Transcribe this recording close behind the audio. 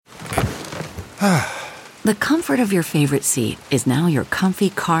The comfort of your favorite seat is now your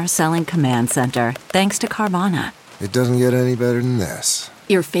comfy car selling command center, thanks to Carvana. It doesn't get any better than this.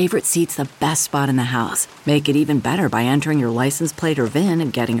 Your favorite seat's the best spot in the house. Make it even better by entering your license plate or VIN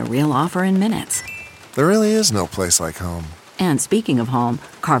and getting a real offer in minutes. There really is no place like home. And speaking of home,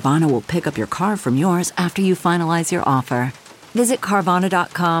 Carvana will pick up your car from yours after you finalize your offer. Visit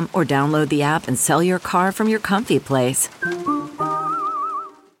Carvana.com or download the app and sell your car from your comfy place.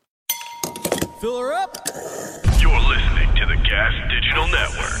 Fill her up. You're listening to the Gas Digital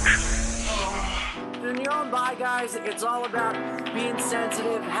Network. In your own Bye Guys, it's all about being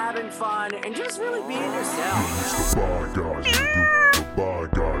sensitive, having fun, and just really being yourself. It's the Bye Guys, nigga. The Bye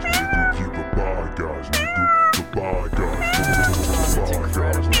Guys, nigga. You the Bye Guys, nigga. The Bye Guys, nigga. The Bye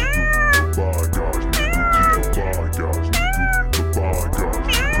Guys, nigga. The Bye Guys, nigga. You the Bye Guys, nigga. The Bye Guys,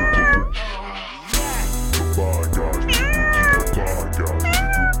 nigga. The Bye Guys, nigga. You the Bye Guys, nigga.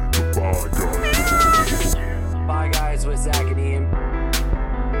 The Bye Guys, nigga. Bye Guys with Zach and Ian.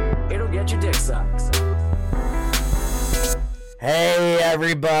 It'll get your dick sucked. Hey,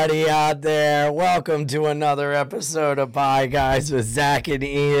 everybody out there. Welcome to another episode of Bye Guys with Zach and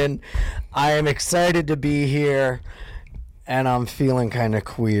Ian. I am excited to be here, and I'm feeling kind of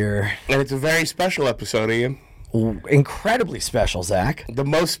queer. And it's a very special episode, Ian. Incredibly special, Zach. The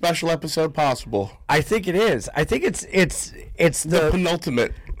most special episode possible. I think it is. I think it's The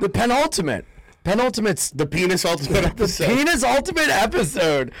penultimate. The penultimate. Penultimate's The penis ultimate episode. penis ultimate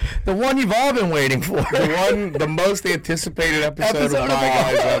episode. The one you've all been waiting for. The most anticipated episode of Bye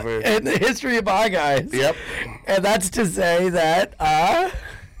Guys ever. In the history of Bye Guys. Yep. And that's to say that,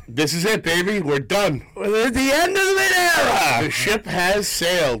 This is it, baby. We're done. we're at the end of an era. The ship has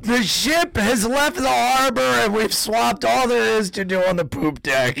sailed. The ship has left the harbor, and we've swapped all there is to do on the poop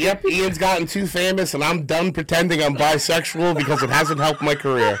deck. Yep, Ian's gotten too famous, and I'm done pretending I'm bisexual because it hasn't helped my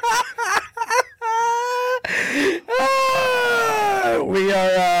career. We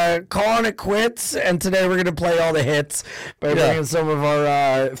are calling it quits, and today we're going to play all the hits by bringing some of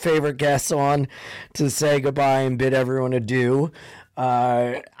our favorite guests on to say goodbye and bid everyone adieu.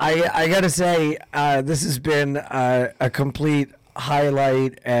 I got to say, this has been a complete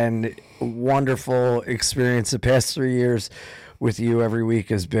highlight and wonderful experience. The past 3 years with you every week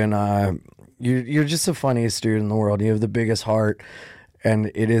has been, you're just the funniest dude in the world. You have the biggest heart,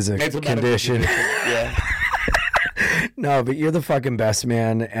 and it is a condition. Yeah. No, but you're the fucking best,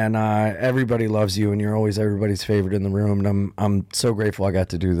 man, and everybody loves you, and you're always everybody's favorite in the room, and I'm so grateful I got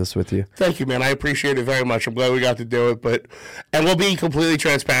to do this with you. Thank you, man. I appreciate it very much. I'm glad we got to do it, and we'll be completely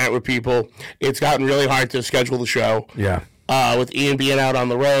transparent with people. It's gotten really hard to schedule the show. Yeah. With Ian being out on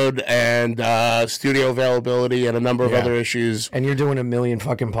the road and studio availability and a number of other issues. And you're doing a million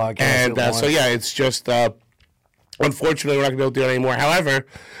fucking podcasts And at once. so, yeah, it's just, unfortunately, we're not going to be able to do it anymore. However,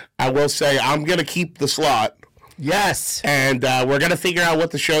 I will say I'm going to keep the slot. Yes. And we're going to figure out what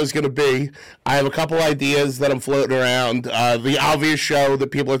the show is going to be. I have a couple ideas that I'm floating around. The obvious show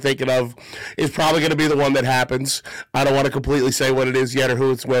that people are thinking of is probably going to be the one that happens. I don't want to completely say what it is yet or who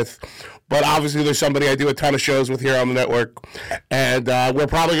it's with. But obviously there's somebody I do a ton of shows with here on the network. And we're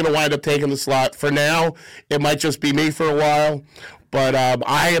probably going to wind up taking the slot. For now, it might just be me for a while. But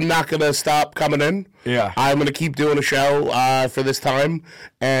I am not going to stop coming in. Yeah. I'm going to keep doing a show for this time,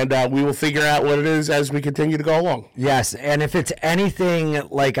 and we will figure out what it is as we continue to go along. Yes, and if it's anything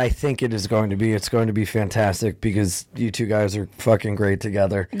like I think it is going to be, it's going to be fantastic because you two guys are fucking great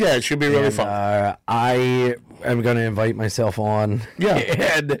together. Yeah, it should be really fun. I am going to invite myself on. Yeah.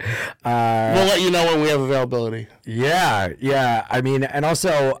 And we'll let you know when we have availability. Yeah. I mean, and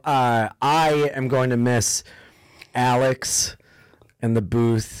also I am going to miss Alex in the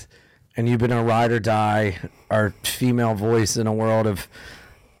booth, and you've been a ride or die, our female voice in a world of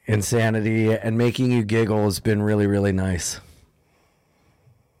insanity, and making you giggle has been really, really nice.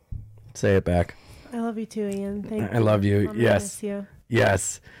 Say it back. I love you too, Ian. Thank you. I love you. I'll Yes. miss you.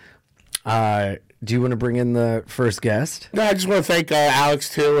 Yes. Do you want to bring in the first guest? No, I just want to thank Alex,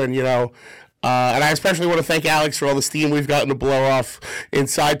 too, and, and I especially want to thank Alex for all the steam we've gotten to blow off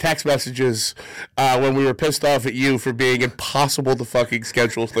inside text messages when we were pissed off at you for being impossible to fucking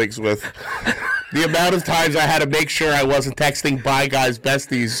schedule things with. The amount of times I had to make sure I wasn't texting Bye Guys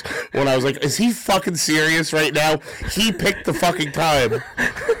besties when I was like, is he fucking serious right now? He picked the fucking time.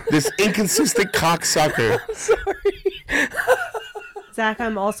 This inconsistent cocksucker. Sorry. Zach,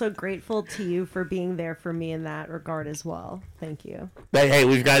 I'm also grateful to you for being there for me in that regard as well. Thank you. Hey,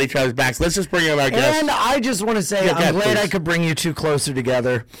 we've got each other's backs. Let's just bring in our guest. And I just want to say I'm glad I could bring you two closer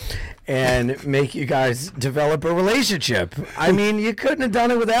together and make you guys develop a relationship. I mean, you couldn't have done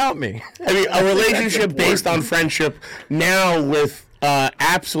it without me. I mean, a relationship based on friendship now with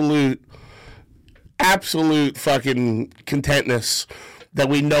absolute absolute fucking contentness that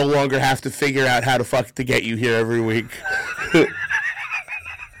we no longer have to figure out how to get you here every week.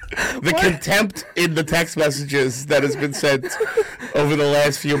 The contempt in the text messages that has been sent over the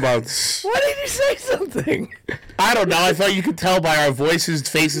last few months. Why did you say something? I don't know. I thought you could tell by our voices,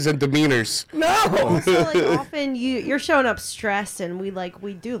 faces, and demeanors. No. Also, like, often you're showing up stressed, and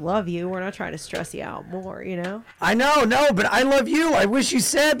we do love you. We're not trying to stress you out more, you know? I know, no, but I love you. I wish you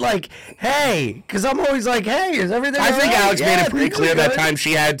said, like, hey, because I'm always like, hey, is everything I think all right? Alex made it pretty things are clear that good. time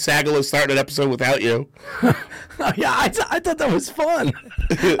she had Sagalow start an episode without you. Yeah, I thought that was fun.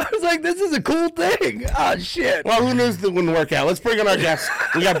 I was like, this is a cool thing. Oh, shit. Well, who knows that wouldn't work out? Let's bring in our guests.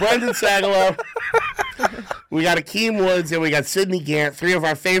 We got Brendan Sagalow, we got Akeem Woods, and we got Sidney Gantt, three of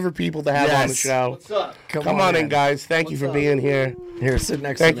our favorite people to have on the show. What's up? Come on in, guys. Thank you for being here. Here, sit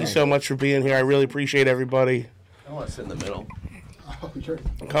next to Thank me. you so much for being here. I really appreciate everybody. I want to sit in the middle.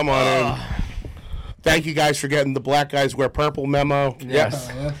 Come on in. Thank you guys for getting the Black Guys Wear Purple memo.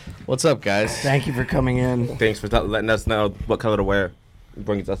 Yes. What's up, guys? Thank you for coming in. Thanks for letting us know what color to wear.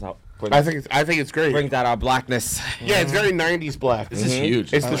 Brings us out. I think it's great. Brings out our blackness. Yeah, it's very 90s black. This is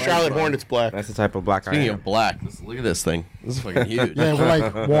huge. It's the Charlotte Hornets black. That's the type of black I Speaking am. of black, look at this thing. This is fucking huge. Yeah, we're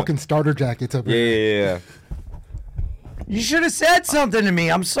like walking starter jackets up here. Yeah. You should have said something to me.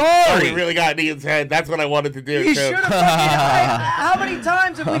 I'm Oh, sorry. he really got in Ian's head. That's what I wanted to do, You too. should have fucking... How many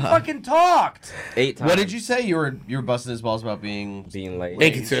times have we fucking talked? 8 times. What did you say? You were busting his balls about being late.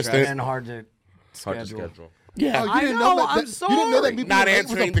 Inconsistent. And hard to Hard to schedule. schedule. Yeah. Oh, you I didn't know, know I'm You didn't know that sorry. me Not being late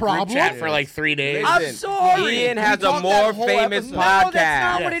was answering a the group problem? chat for like 3 days. I'm Listen, sorry. Ian has We a talked more that whole famous episode. No, podcast.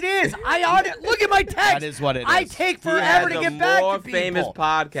 that's not what it is. Look at my text. That is what it I is. take He forever has to a get back more to people. famous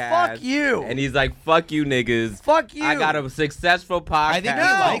podcast. Fuck you. And he's like, fuck you, niggas. Fuck you. I got a successful podcast. I think he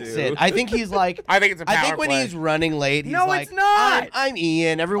likes it. I think he's like. I think it's a power I think when play. he's running late, he's No, like, it's not. I'm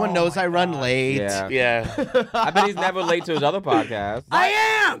Ian. Everyone knows I run late. Yeah. Yeah. I bet he's never late to his other podcast. I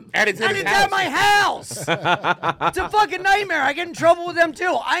am. And it's in his at house. my house. It's a fucking nightmare. I get in trouble with them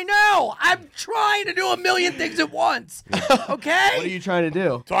too. I know. I'm trying to do a million things at once. Okay? What are you trying to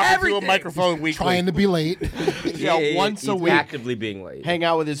do? Talking to Everything. a microphone weekly. Trying to be late. Yeah, once a he's week. actively being late. Hang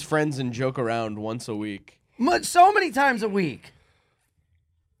out with his friends and joke around once a week. So many times a week.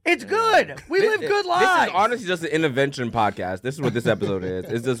 It's good. We live good lives. This is honestly just an intervention podcast. This is what this episode is.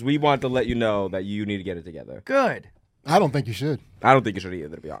 It's just we want to let you know that you need to get it together. Good. I don't think you should. I don't think you should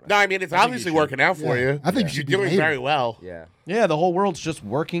either, to be honest. No, I mean, it's obviously working out for Yeah. you. I think you should be You're doing later. very well. Yeah. Yeah, the whole world's just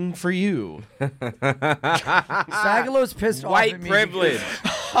working for you. Sagalow's pissed off White at me. privilege.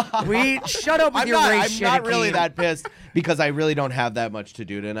 We shut up with I'm your race I'm shit, not really Akeem. that pissed because I really don't have that much to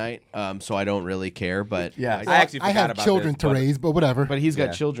do tonight, so I don't really care. But Yeah. I actually I forgot have about children this, to but raise, but whatever. But he's got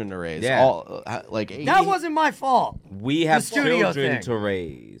Yeah. children to raise. Yeah. All like 8. That wasn't my fault. We have The studio children thing. to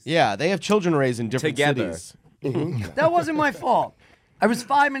raise. Yeah, they have children to raise in different Together. cities. That wasn't my fault. I was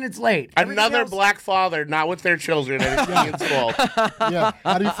 5 minutes late. Everything Another else- black father, not with their children, and it's Ian's fault. Yeah.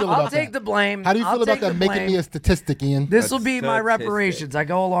 How do you feel I'll about take that? the blame. How do you I'll feel about take the that making blame. me a statistic, Ian? This will be my Statistic. reparations. I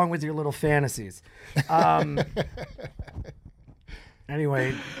go along with your little fantasies.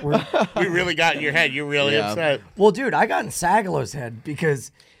 Anyway, We really got in your head. You're really Yeah. upset. well, dude, I got in Sagalow's head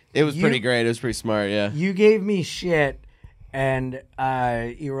because It was You- pretty great. It was pretty smart. Yeah. you gave me shit, and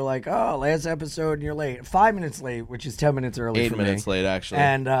you were like, "Oh, last episode, and you're late. 5 minutes late, which is 10 minutes early 8 for minutes me." late, actually.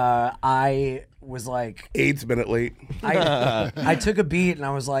 And I was like, AIDS minute late. I took a beat, and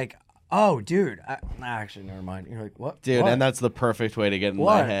I was like, "Oh, dude, actually, never mind." You're like, "What, Dude, what?" and that's the perfect way to get in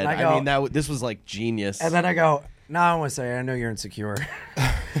What? my head. And I go- mean, this was like genius. And then I go, "No, I want to say, I know you're insecure."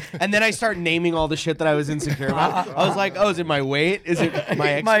 And then I start naming all the shit that I was insecure about. I was like, "Oh, is it my weight? Is it my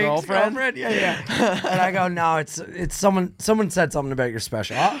ex-girlfriend?" Yeah. And I go, "No, it's someone. Someone said something about your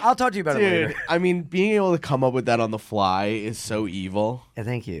special. I'll talk to you about it Dude, later." I mean, being able to come up with that on the fly is so evil. Yeah,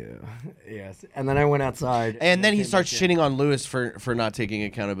 thank you. Yes. And then I went outside. And then he came starts back in. shitting on Lewis for not taking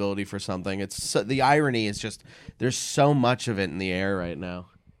accountability for something. It's so, the irony is just there's so much of it in the air right now,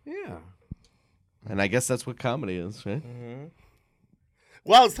 Yeah. and I guess that's what comedy is, right?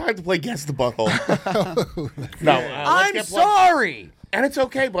 Well, it's time to play Guess the Butthole. No, let's I'm get sorry. And it's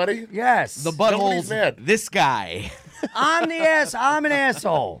okay, buddy. Yes. The Nobody's butthole's mad. this guy. I'm the ass. I'm an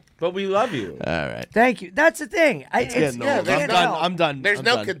asshole. But we love you. All right. Thank you. That's the thing. It's Getting old. there's I'm no- done. I'm done. There's I'm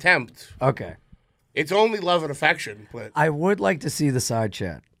no done. contempt. Okay. It's only love and affection. But I would like to see the side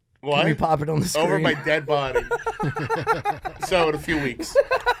chat. what? Can we pop it on the screen? Over my dead body. So in a few weeks.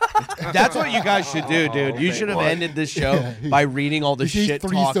 That's what you guys should do, dude. You should have ended this show by reading all the He's shit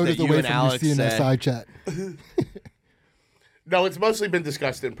 3 talk sodas that you away and from you Alex seeing that say. side chat. No, it's mostly been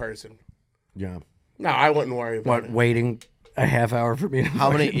discussed in person. Yeah. No, I wouldn't worry about What, it. waiting a half hour for me to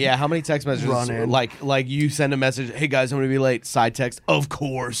How many text messages? Run in. Like you send a message, hey guys, I'm gonna be late. Side text, of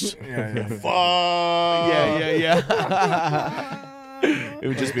course. Fuck. Yeah. It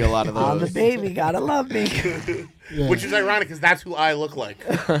would just be a lot of those. I'm the baby, gotta love me. Which is ironic because that's who I look like.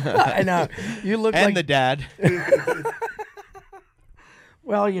 I know. You look like the dad.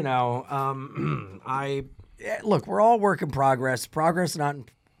 Well, look, we're all work in progress. Progress, not in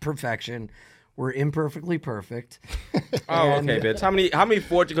perfection. We're imperfectly perfect. Okay, bitch. How many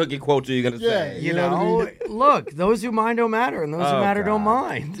fortune cookie quotes are you gonna say? You know, look, those who mind don't matter, and those who matter don't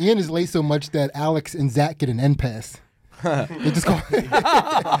mind. Ian is late so much that Alex and Zach get an end pass. They just call every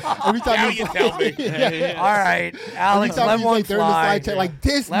time Now you tell me. All right, Alex, let one they're in the fly. side chat like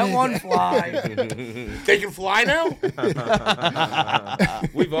this. Let one fly. They can fly now?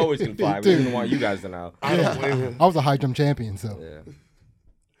 We've always can fly. We Dude. didn't want you guys to know. I don't blame him. I was a high jump champion, so.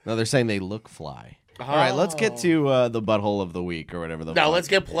 No, they're saying they look fly. All right, let's get to the butthole of the week or whatever the. Now fuck. let's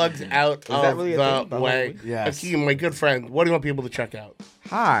get plugs out that of really a the thing? way. Yes. Akeem, my good friend, what do you want people to check out?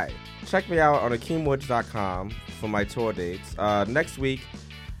 Hi. Check me out on akeemwoods.com for my tour dates. Next week,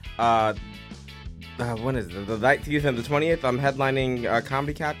 when is it? The 19th and the 20th, I'm headlining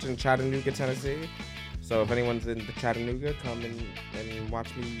Comedy Catch in Chattanooga, Tennessee. So if anyone's in the Chattanooga, come and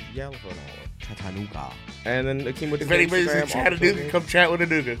watch me yell for an hour. Chattanooga. And then Akeem Woods. If anybody's in Chattanooga, come chat with a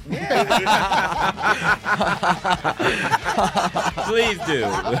Nooga. Please do.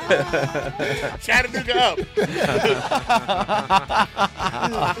 Chattanooga up.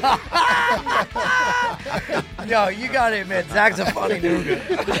 Yo, you gotta admit, Zach's a funny Nooga.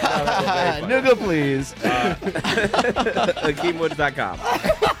 Nooga, please. AkeemWoods.com.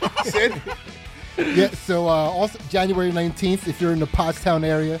 Sid? Yeah, so also January 19th, if you're in the Pottstown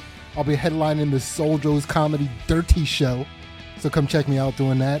area, I'll be headlining the Soul Joe's Comedy Dirty Show. So come check me out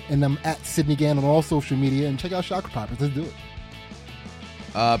doing that. And I'm at Sidney Gantt on all social media. And check out Chakra Poppers. Let's do it.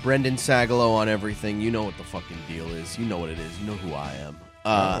 Brendan Sagalow on everything. You know what the fucking deal is. You know what it is. You know who I am.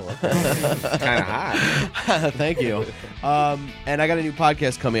 Kind of hot. Thank you. And I got a new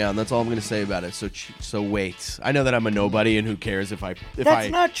podcast coming out, and that's all I'm going to say about it. So wait. I know that I'm a nobody, and who cares if That's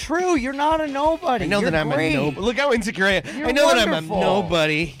not true. You're not a nobody. I know You're that I'm great. a nobody. Look how insecure I am. You're I know wonderful. that I'm a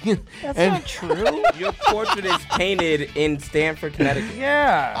nobody. That's not true. Your portrait is painted in Stamford, Connecticut.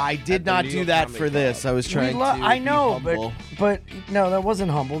 Yeah. I did not do that for this. I was trying to I know, be humble. but no, that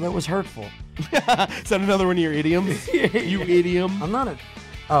wasn't humble. That was hurtful. Is that another one of your idioms? You idiom. I'm not a...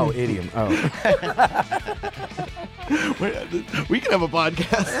 Oh, idiom. Oh. We can have a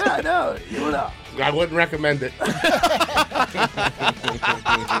podcast. Yeah, I know. You would have. I wouldn't recommend it.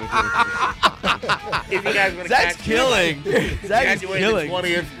 If you guys want to Zach's catch killing. Zach is January killing. the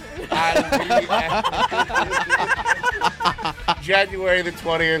 20th. January the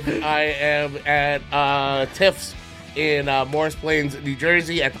 20th, I am at TIFF's in Morris Plains, New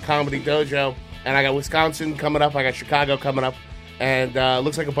Jersey at the Comedy Dojo. And I got Wisconsin coming up. I got Chicago coming up. And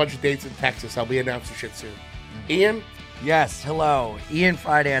looks like a bunch of dates in Texas. I'll be announcing shit soon. Ian? Yes, hello.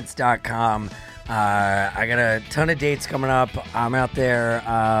 IanFrydance.com. I got a ton of dates coming up. I'm out there.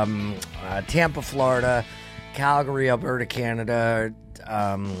 Tampa, Florida. Calgary, Alberta, Canada.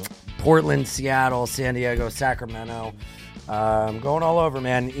 Portland, Seattle, San Diego, Sacramento. I'm going all over,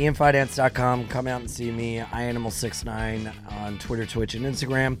 man. IanFrydance.com. Come out and see me. iAnimal69 on Twitter, Twitch, and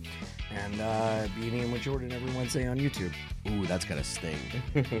Instagram. And being Ian with Jordan every Wednesday on YouTube. Ooh, that's gonna sting.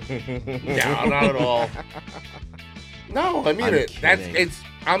 No, not at all. No, I mean I'm it. kidding.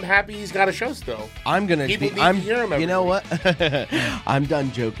 I'm happy he's got a show still. I'm gonna People be. need to hear him every You know week. what? I'm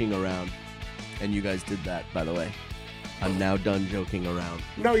done joking around, and you guys did that, by the way. I'm now done joking around.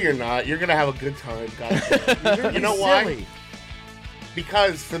 No, you're not. You're gonna have a good time, guys. You know Silly. why?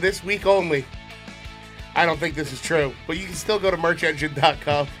 Because for this week only, I don't think this is true, but you can still go to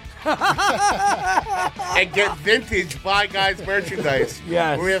merchengine.com and get vintage Bye Guys merchandise.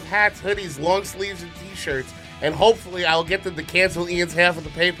 Yes. Where we have hats, hoodies, long sleeves, and t-shirts. And hopefully I'll get them to cancel Ian's half of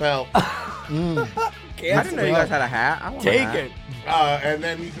the PayPal. I didn't know you guys had a hat. I want a Take hat. it. And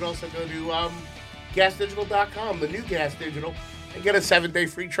then you can also go to gasdigital.com, the new Gas Digital, and get a 7-day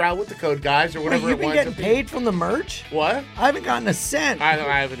free trial with the code GUYS or Wait, whatever you've it been winds getting up being. paid from the merch? What? I haven't gotten a cent. I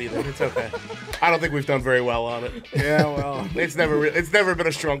haven't either. It's okay. I don't think we've done very well on it. Yeah, well. It's never been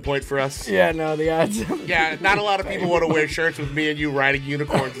a strong point for us. Yeah, no, the ads. Yeah, not a lot of people want to wear shirts with me and you riding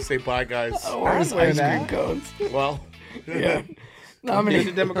unicorns and say bye, guys. Where's ice cream cones? Well, Yeah.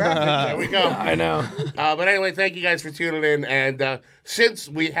 Nominated demographic. There we go. I know. But anyway, thank you guys for tuning in. And since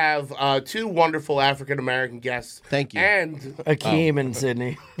we have two wonderful African American guests, thank you, and Akeem and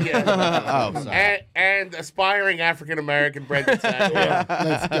Sidney, and aspiring African American Brendan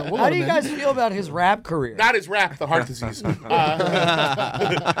Sagalow. How do you guys feel about his rap career? Not his rap, the heart disease. And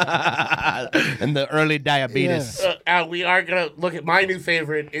the early diabetes. We are gonna look at my new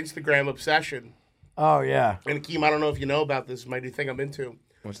favorite Instagram obsession. Oh yeah. And Akeem, I don't know if you know about this. My new thing I'm into.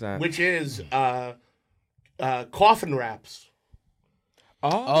 What's that? Which is coffin wraps.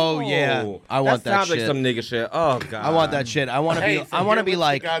 Oh yeah, I want that sounds shit. like some nigga shit. Oh god, I want that shit. I want to be. I want to be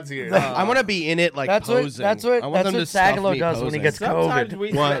like. I want to be in it like posing. That's what I want them to stuff Sagalow me does when he posing. gets Sometimes COVID.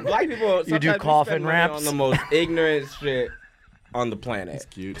 we What? black people. You do sometimes we coffin spend money wraps on the most ignorant shit on the planet. It's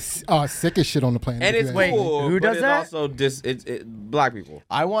cute. Sickest shit on the planet. And if it's you ask me. cool. who but does it's that? Also, black people.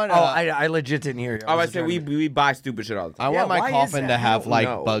 I want. Oh, I legit didn't hear you. I say we buy stupid shit all the I time. want my why is coffin that? to have I don't like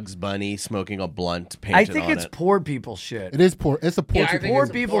know. Bugs Bunny smoking a blunt painted I think on it's it. poor people shit. It is poor. It's a poor Yeah, I people. think Poor it's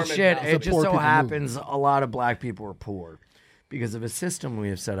a people poor shit. mentality. It just Poor so people happens a lot of black people are poor because of a system we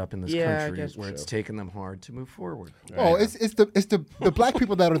have set up in this Yeah, I country guess where it's true. taken them hard to move forward. Oh, it's the black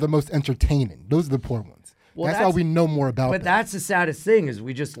people that are the most entertaining. Those are the poor ones. Well, that's why we know more about But them. that's the saddest thing is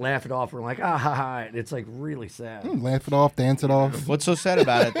we just laugh it off. We're like, ah ha ha. And it's like really sad. Laugh it off, dance it off. What's so sad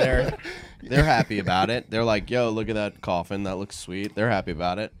about it? They're happy about it. They're like, yo, look at that coffin. That looks sweet. They're happy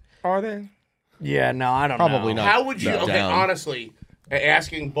about it. Are they? Yeah, no, I don't know. Probably not. How would you? Okay, down. honestly,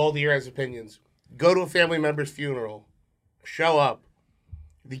 asking both of your guys' opinions. Go to a family member's funeral, show up.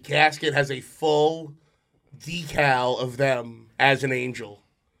 The casket has a full decal of them as an angel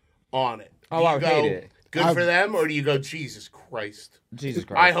on it. Oh, Do I you would hate it. Good for them, or do you go, Jesus Christ? Jesus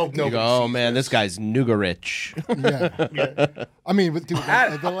Christ. I hope You nobody go, oh sees man, this gaguy's nougat rich. Yeah. I mean, dude,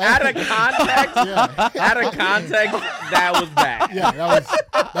 Out of context, out of context, that was bad. yeah, that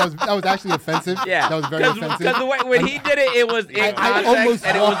was actually offensive. Yeah, that was very offensive. Because the way when he did it, it was in I context almost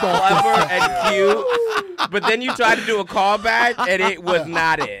and it was walked off the clever set. and cute. But then you tried to do a callback and it was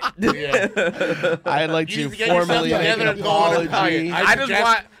not it. I'd like You to need to get yourself formally make together an and go on a apology. diet. I just suggest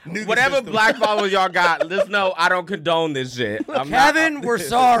want nougat whatever system. black followers y'all got. Let's know I don't condone this shit. Kevin, we're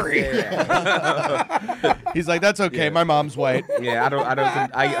sorry. He's like, that's okay. My mom's white. Yeah, I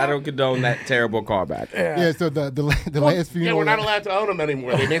don't condone that terrible callback. Yeah, so the last funeral. Yeah, we're not allowed to own them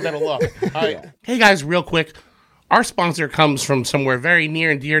anymore. They made that a law. All right. Hey, guys, real quick. Our sponsor comes from somewhere very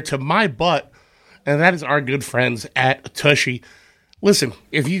near and dear to my butt, and that is our good friends at Tushy. Listen,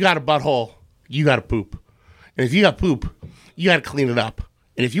 if you got a butthole, you got to poop. And if you got poop, you got to clean it up.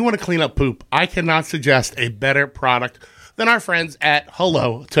 And if you want to clean up poop, I cannot suggest a better product than our friends at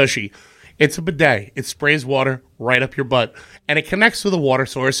Hello Tushy. It's a bidet. It sprays water right up your butt, and it connects to the water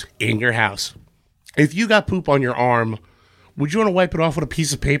source in your house. If you got poop on your arm, would you want to wipe it off with a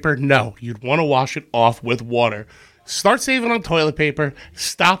piece of paper? No, you'd want to wash it off with water. Start saving on toilet paper,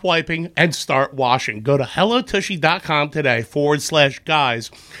 stop wiping, and start washing. Go to HelloTushy.com today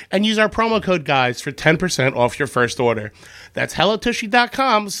 /guys and use our promo code guys for 10% off your first order. That's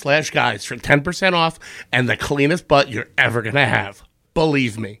HelloTushy.com /guys for 10% off and the cleanest butt you're ever going to have.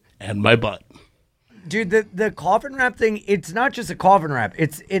 Believe me, and my butt. Dude, the coffin wrap thing, it's not just a coffin wrap.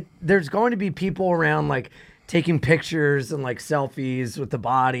 There's going to be people around like taking pictures and like selfies with the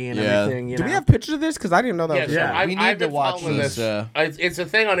body and everything. You Do know? we have pictures of this? Because I didn't know that Yeah, was so a thing. we need I've to been watch following this, It's a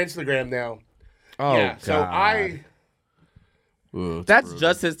thing on Instagram now. Oh, yeah, so God. Ooh, That's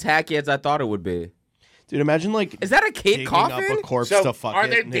just as tacky as I thought it would be. dude, imagine like Is that a kid digging coffin? up a corpse So to fuck are it,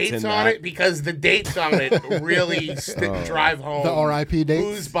 there and it's dates in on that. it? Because the dates on it really drive home. The RIP dates?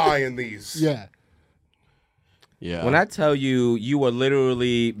 Who's buying these? Yeah. Yeah. When I tell you, you were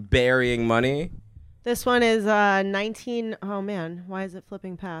literally burying money. This one is 19. Oh man, why is it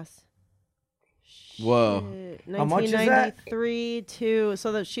flipping past? Whoa. How much is that? 1993 to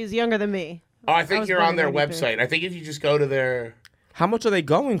so that she's younger than me. Oh, I I think was you're born on in their 93. website. I think if you just go to their... How much are they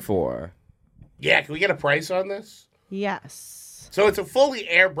going for? Yeah, can we get a price on this? Yes. So it's a fully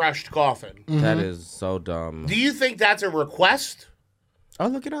airbrushed coffin. That is so dumb. Do you think that's a request? Oh,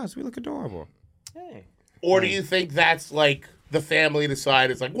 look at us. We look adorable. Hey. Or do you think that's like the family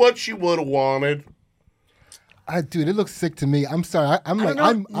decided? It's like what she would have wanted. Dude, it looks sick to me. I'm sorry. I'm I like,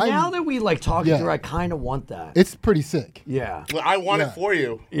 don't know. I'm Now that we like talking Yeah. through, I kind of want that. it's pretty sick. Yeah. Well, I want Yeah. it for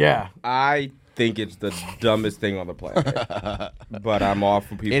you. Yeah. I think it's the dumbest thing on the planet. But I'm all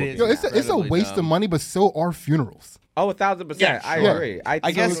for people. It is. Yo, it's a Incredibly waste of dumb. money, but so are funerals. Oh, 1,000%. Yeah, I sure. agree.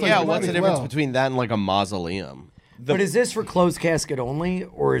 I guess, it's like yeah, money what's the as difference well. between that and like a mausoleum? But is this for closed casket only,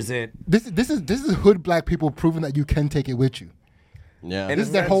 or is it? This is hood black people proving that you can take it with you. Yeah. And This is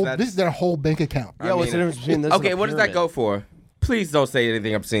in their a whole sense, this is their whole bank account. yeah, what's the difference between this and Okay, a what does that pyramid? go for? Please don't say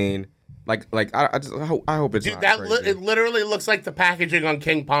anything obscene. I hope it's Dude, not that crazy. it literally looks like the packaging on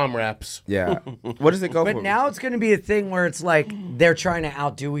King Palm wraps. Yeah. What does it go But for? now it's going to be a thing where it's like they're trying to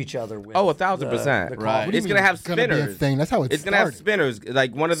outdo each other with. Oh, 1,000%. Right. It's gonna have It's gonna be a spinners. thing? That's how it It's gonna have started. spinners.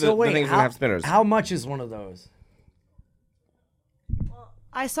 Like one of the, So wait, the things how, gonna have spinners. How much is one of those?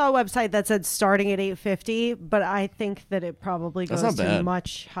 I saw a website that said starting at $850, but I think that it probably That's goes not to bad.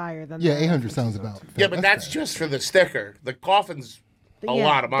 much higher than Yeah, that. 800 sounds about. Yeah, but that's just for the sticker. The coffin's a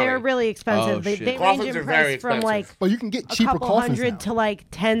lot of money. They're really expensive. Oh, they shit. range Coffins in are very price from expensive. like But you can get a cheaper couple coffins hundred now. to like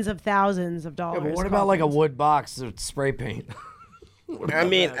tens of thousands of Yeah, dollars. but what about like a coffins. wood box of spray paint? I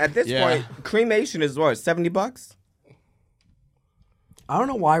mean, at this Yeah. point, cremation is what, $70? I don't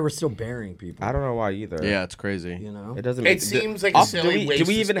know why we're still burying people. I don't know why either. Yeah, it's crazy. You know, It doesn't. It seems like a silly waste Do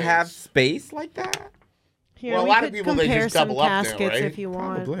we of even space. have space like that? Here, Well, a we lot of could people, they compare just some double up now, caskets right? if you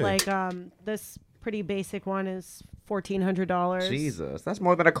want. Probably. Like this pretty basic one is $1,400. Jesus, that's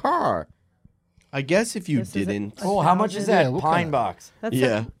more than a car. I guess if you This is a- didn't. Oh, how much is Yeah, that what pine kind of- box? That's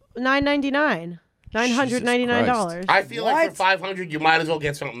Yeah. $999. $999. I feel like What? for $500, you might as well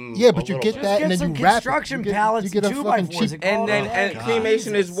get something. Yeah, but a you little get bit. that Get and then some you wrap it. construction You get, pallets, you get a 2x4s fucking and cheap. call And it then a day.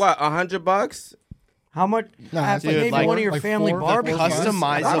 cremation is what, $100? How much? Nah, it's maybe like like- one of your like family four- barbecues.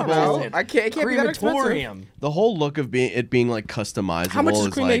 customizable- I don't know. I can't. It can't be that expensive. Crematorium. The whole look of it being like customizable How much is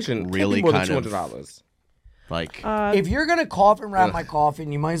is cremation? like really Can't be more kind than of $200. like. If you're gonna coffin wrap my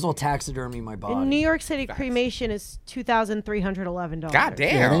coffin, you might as well taxidermy my body. In New York City, cremation is $2,311. God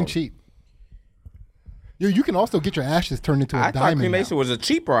damn. Yeah, it ain't cheap. You can also get your ashes turned into a I thought diamond. cremation now. was a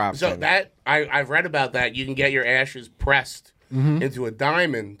cheaper option. So that I've read about that. You can get your ashes pressed into a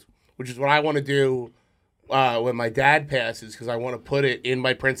diamond, which is what I want to do when my dad passes, because I want to put it in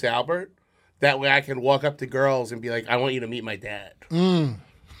my Prince Albert. That way, I can walk up to girls and be like, "I want you to meet my dad."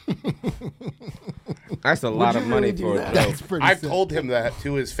 That's a lot of money for it. That's pretty I've sick. told him that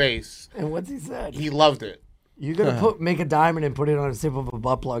to his face. And what's he said? He loved it. You're gonna make a diamond and put it on a tip of a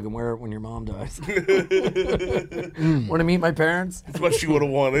butt plug and wear it when your mom dies. Want to meet my parents? That's what she would have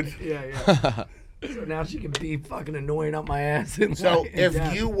wanted. Yeah. So now she can be fucking annoying up my ass. So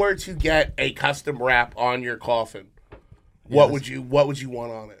if you were to get a custom wrap on your coffin, what would you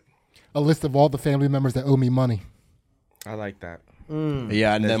want on it? A list of all the family members that owe me money. I like that. Yeah,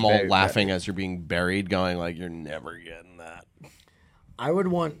 and That's them all very laughing as you're being buried, going like, "You're never getting that." I would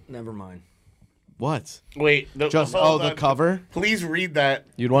want. Never mind. What? Wait, Just hold the on. cover? Please read that.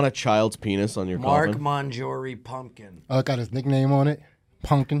 You'd want a child's penis on your Mark coffin. Monjouri Pumpkin. Oh, it got his nickname on it.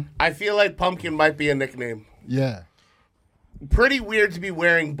 Pumpkin. I feel like Pumpkin might be a nickname. Yeah. Pretty weird to be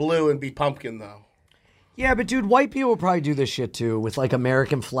wearing blue and be Pumpkin, though. Yeah, but dude, white people probably do this shit too with like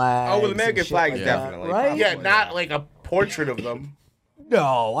American flags. Oh, with American and shit flags, like that, definitely. right? Yeah, not like a portrait of them.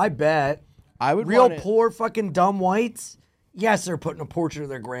 No, I bet. I would Real want it- poor fucking dumb whites. Yes, they're putting a portrait of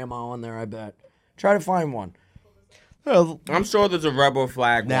their grandma on there. I bet. Try to find one. I'm sure there's a rebel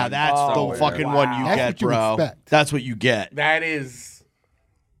flag. Now one that's somewhere. the fucking one you That's get, what you bro. expect. That's what you get. That's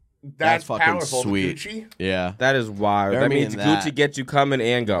That's fucking powerful. The sweet. Gucci. Yeah, That is wild. Bear That me means in that. Gucci gets you coming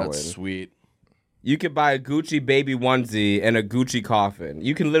and going. that's sweet. You could buy a Gucci baby onesie and a Gucci coffin.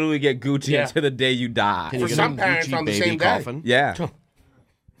 You can literally get Gucci Yeah. until the day you die. Can For you get some a parents Gucci on the baby same day. coffin? Yeah.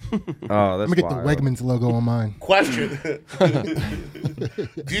 Oh, that's I'm gonna get the wild. Wegmans logo on mine. Question: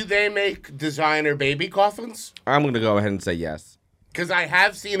 do they make designer baby coffins? I'm gonna go ahead and say yes. Because I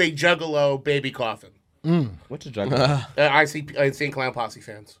have seen a Juggalo baby coffin. What's a juggle? I see Insane Clown Posse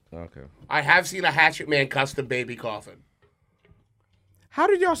fans. Okay. I have seen a Hatchet Man custom baby coffin. How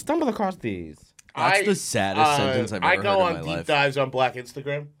did y'all stumble across these? That's the saddest sentence I've I ever go heard on in my deep life. dives on Black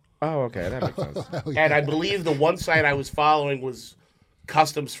Instagram, Oh, okay, that makes sense. and I believe the one site I was following was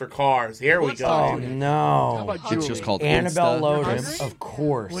Customs for Cars. Here we go. Oh no! It's just called Annabelle Insta. Lotus, of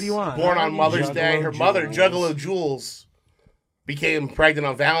course. What do you want? Born on Mother's Day, her Juggalo mother, Jules. Juggalo Jules, became pregnant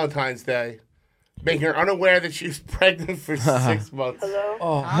on Valentine's Day, making her unaware that she was pregnant for 6 months.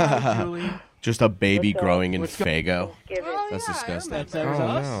 Just a baby growing in Fago. That's disgusting. Oh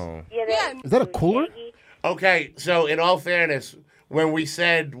no. Is that a cooler? Okay, so in all fairness, when we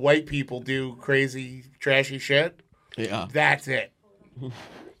said white people do crazy, trashy shit, Yeah. that's it.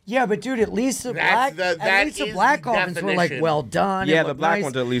 Yeah, but dude, at least the That's black, that at least the is black the coffins were like definition. well done. Yeah, and the look black nice.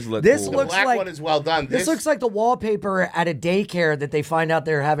 ones at least look This cool. The looks black like one is well done. this looks like the wallpaper at a daycare that they find out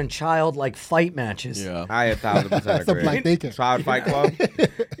they're having child like fight matches. Yeah. I 1,000% That's a agree. black daycare. Child Fight Club.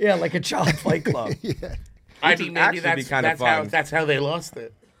 Yeah, like a child fight club. I Which mean, would maybe actually be kinda that's how fun. that's how they lost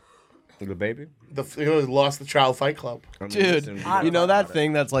it. The baby. They lost the Child Fight Club. I mean, Dude, listen, you know that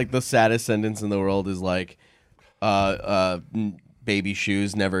thing that's like the saddest sentence in the world is like, baby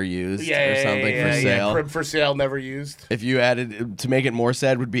shoes never used Yeah, or something for sale. Crib for sale, never used. If you added to make it more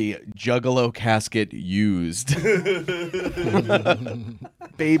sad, would be Juggalo casket used.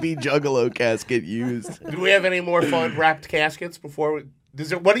 Baby Juggalo casket used. Do we have any more fun wrapped caskets before?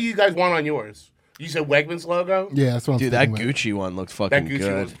 What do you guys want on yours? You said Wegmans logo? Yeah, that's what I'm Dude, that thinking with. Gucci one looked fucking That Gucci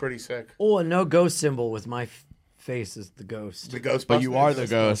good. was pretty sick. Oh, a no ghost symbol with my face is the ghost. The Ghostbusters. But you are the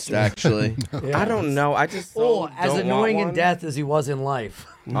ghost, actually. Yeah. I don't know. I just as don't annoying want in one. death as he was in life.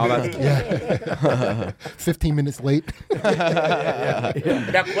 Oh, that's 15 minutes late. Now,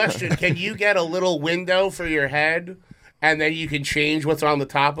 question: can you get a little window for your head, and then you can change what's on the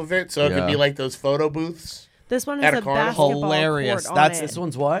top of it, so it could be like those photo booths? This one At has a a carnival? basketball Hilarious. court on That's- it. This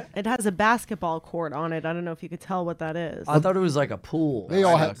one's what? It has a basketball court on it. I don't know if you could tell what that is. I thought it was like a pool. They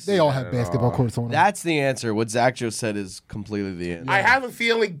all have basketball courts on them. That's the answer. What Zach just said is completely the answer. I have a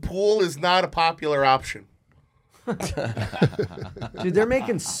feeling pool is not a popular option. Dude, they're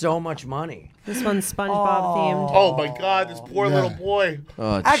making so much money. This one's SpongeBob themed. Oh my God, this poor little boy.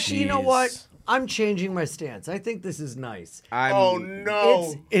 Oh, Actually, you know jeez. what? I'm changing my stance. I think this is nice. Oh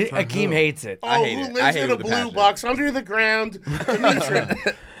no. Akeem hates it. Oh, hate who it. I lives hate in it a with a blue passion. box under the ground? Dimitri.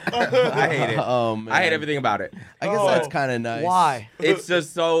 I hate it. Oh, man. I hate everything about it. I guess that's kind of nice. Why? It's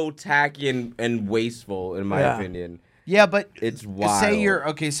just so tacky and wasteful, in my opinion. Yeah, but It's wild. say you're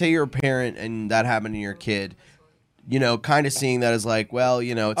a parent and that happened to your kid. You know, kind of seeing that as like, well,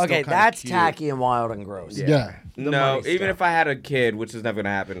 you know, it's Okay, still kinda that's cute. tacky and wild and gross. Yeah. No, money even stuff. if I had a kid, which is never gonna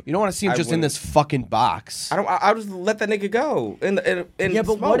happen. You don't want to see him I just in wouldn't- this fucking box. I'll just let that nigga go. Yeah,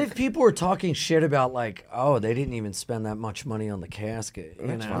 but what if people were talking shit about like, oh, they didn't even spend that much money on the casket?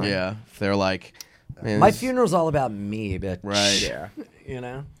 You know? Yeah, if they're like, man, My this- funeral's all about me, bitch. Right. Yeah. You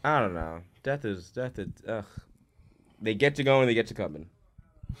know? I don't know. Death is. Ugh. They get you going, they get you coming.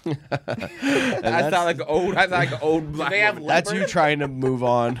 I sound like an old black They have woman. That's you trying to move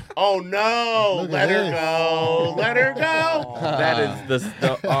on. Oh no! Look Let at her this. go! Let her go! That is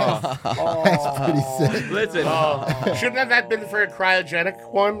the That's pretty sick. Listen, Shouldn't that been for a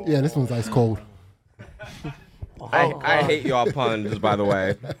cryogenic one? Yeah, this one's ice cold. I hate y'all puns, by the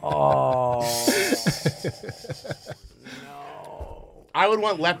way. Oh. I would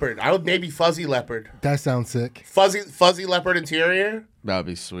want leopard. I would maybe fuzzy leopard. That sounds sick. Fuzzy leopard interior. That'd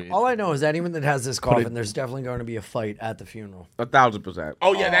be sweet. All I know is anyone that has this coffin, there's definitely going to be a fight at the funeral. 1,000%.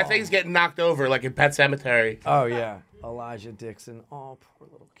 Oh yeah, that thing's getting knocked over like in Pet Cemetery. Oh, yeah. Elijah Dixon. Oh, poor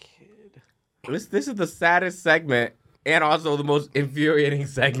little kid. This is the saddest segment and also the most infuriating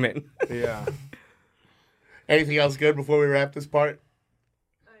segment. Yeah. Anything else good before we wrap this part?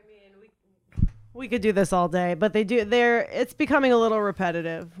 We could do this all day, but it's becoming a little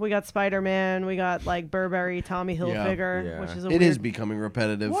repetitive. We got Spider-Man, we got like Burberry, Tommy Hilfiger, Yeah. which is a It weird... is becoming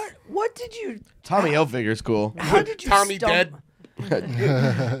repetitive. What did you... Tommy Hilfiger's cool. How did you Tommy dead.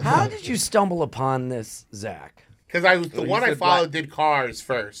 How did you stumble upon this, Zach? Because the one I said followed did cars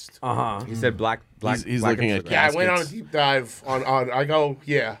first. Uh-huh. He said black. He's black looking at Instagram. Yeah, I went on a Caskets. deep dive on. I go,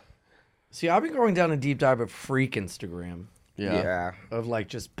 yeah. See, I've been going down a deep dive of freak Instagram Yeah. of like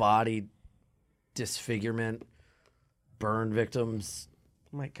just body disfigurement, burn victims.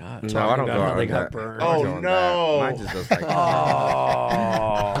 Oh my God. No, I don't about go how on they that. got burned. Oh, I don't go on no. that. Mine just goes like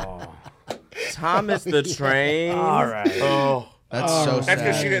Oh. Thomas the Train. All right. Oh, That's so that's sad.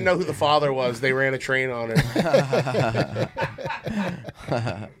 because she didn't know who the father was. They ran a train on her.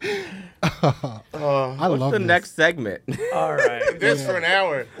 I What's love the this. next segment? All right. This for an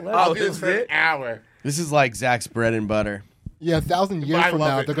hour. I'll do this for an hour. This is like Zach's bread and butter. Yeah, 1,000 years I from love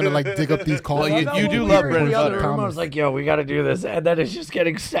now, it. they're gonna like dig up these cars. Well, you do love bread and the other butter. room, I was like, yo, we got to do this. And then it's just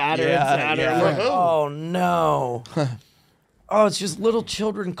getting sadder and Yeah, sadder. yeah. I'm like, For who? oh, no. Oh, it's just little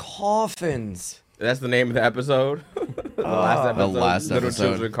children coffins. That's the name of the episode. The last episode. last Little episode.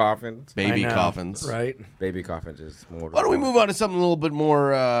 children coffins. Baby I know, coffins. Right? Baby coffins is more. Why don't we move on to something a little bit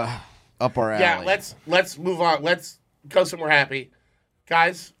more up our alley? Yeah, let's move on. Let's go somewhere happy,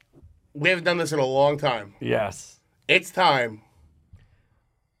 guys. We haven't done this in a long time. Yes. It's time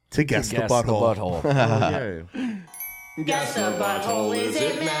to guess the butthole. Okay. Guess the butthole, is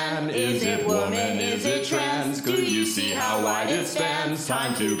it man, is it woman, is it trans? Could you see how wide it stands?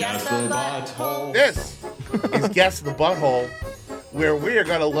 Time to guess the butthole. This is Guess the Butthole, where we are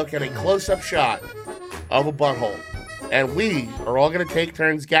going to look at a close-up shot of a butthole. And we are all going to take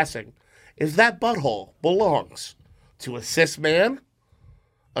turns guessing if that butthole belongs to a cis man,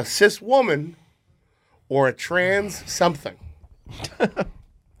 a cis woman, or a trans something.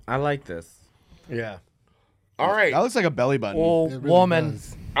 I like this. Yeah. All right. That looks like a belly button. Oh, It really woman.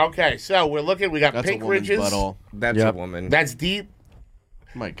 does. Okay, so we're looking. We got That's pink a woman's ridges. butthole. That's Yep. a woman. That's deep.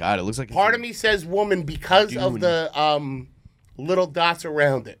 Oh my God, it looks like Part of me says woman because of the little dots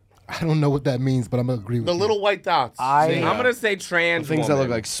around it. I don't know what that means, but I'm gonna agree with The you. little white dots. I'm gonna say trans Things woman. that look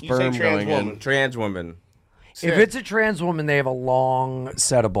like sperm going in. Trans woman. If it's a trans woman, they have a long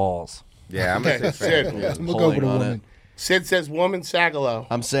set of balls. Yeah, I'm gonna say trans woman. I'm gonna go with a woman. Sid says woman. Sagalow.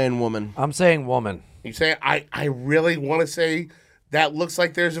 I'm saying woman. I'm saying woman. You say I really want to say that looks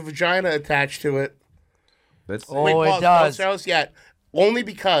like there's a vagina attached to it. Let's see. Oh, it does. Don't show us yet. Only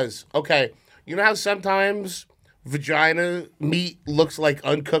because, okay, you know how sometimes vagina meat looks like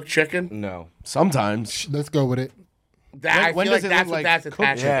uncooked chicken? No. Sometimes. Let's go with it. I When feel does like it that's look what like that's cooked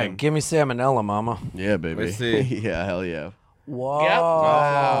attached Yeah, to. give me salmonella, mama. Yeah, baby. Let's see. Yeah, hell yeah. Whoa. Yep.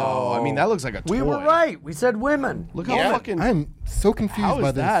 Wow. I mean, that looks like a toy. We were right. We said women. Look how Yeah. fucking. I'm so confused How is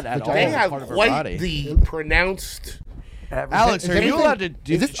by this. that at all? They vagina. have part of her quite body. the pronounced. Alex, Is are you anything- allowed to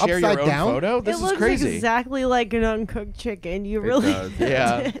do, is this share your upside own down? photo? This it is looks crazy. exactly like an uncooked chicken. You really does.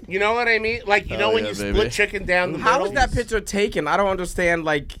 Yeah. You know what I mean? Like, you know Hell when yeah, you baby. split chicken down the How middle? is that picture taken? I don't understand.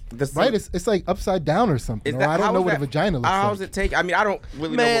 Like the Right? It's like upside down or something. Or I don't how know is what a that- vagina looks How like. is it taken? I mean, I don't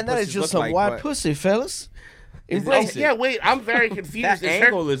really know Man, what that is pussies just look some like, white but pussy, fellas. Is Embrace that- it. Yeah, wait, I'm very confused. That Is her-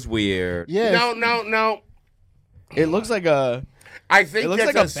 angle is weird. Yeah. No. It looks like a. I think It looks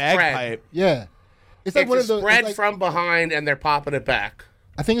it's like a spread. bagpipe. Yeah. It's like It's one a of those. spread it's like- from behind, and they're popping it back.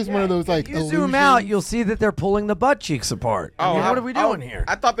 I think it's one of those like. You zoom illusions. out, you'll see that they're pulling the butt cheeks apart. I mean, what are we doing here?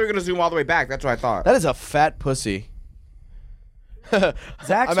 I thought they were gonna zoom all the way back. That's what I thought. That is a fat pussy. Zach's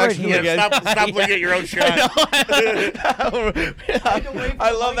I'm right actually here. looking at- Stop looking at your own shot.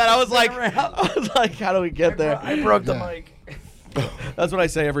 I love that. I was like, how do we get there? I broke the mic. That's what I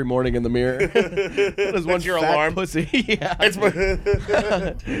say every morning in the mirror. That is one your fat alarm? pussy. Yeah.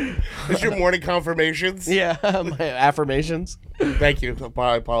 It's your morning confirmations. Yeah, my affirmations. Thank you.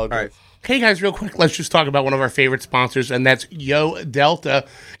 I apologize. Hey guys, real quick, let's just talk about one of our favorite sponsors, and that's Yo Delta.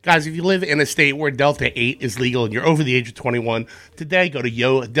 Guys, if you live in a state where Delta 8 is legal and you're over the age of 21, today go to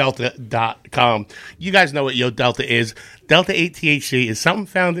yodelta.com. You guys know what Yo Delta is. Delta 8 THC is something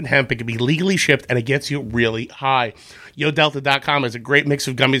found in hemp. It can be legally shipped, and it gets you really high. YoDelta.com is a great mix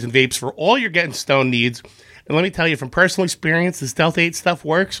of gummies and vapes for all your getting stoned needs. And let me tell you, from personal experience, this Delta 8 stuff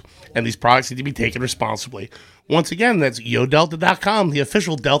works, and these products need to be taken responsibly. Once again, that's YoDelta.com, the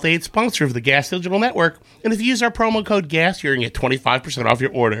official Delta 8 sponsor of the Gas Digital Network. And if you use our promo code GAS, you're going to get 25% off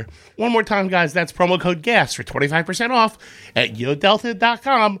your order. One more time, guys, that's promo code GAS for 25% off at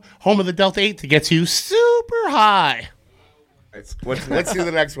YoDelta.com, home of the Delta 8 that gets you super high. Let's do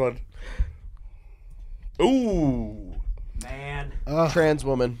the next one. Ooh. Man. Trans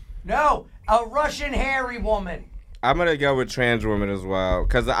woman. No, a Russian hairy woman. I'm gonna go with trans woman as well,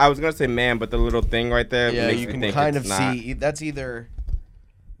 because I was gonna say man, but the little thing right there Yeah, makes you me can think kind it's of not. see. That's either.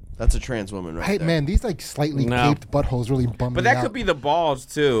 That's a trans woman right Hey there. man, these like slightly No. caped buttholes really bum But me that out. could be the balls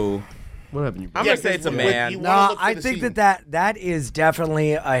too. What happened? I'm Yeah, gonna say 'cause it's a you man. wanna No, look for I the think seam. that is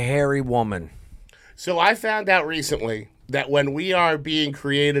definitely a hairy woman. So I found out recently that when we are being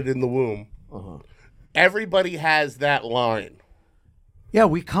created in the womb, everybody has that line. Yeah,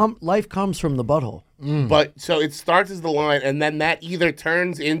 life comes from the butthole. But so it starts as the line, and then that either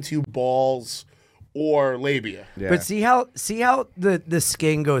turns into balls or labia. Yeah. But see how the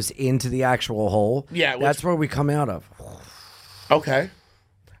skin goes into the actual hole? Yeah, That's where we come out of. Okay.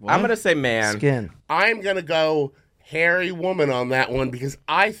 I'm gonna say man. Skin. I'm going to go hairy woman on that one because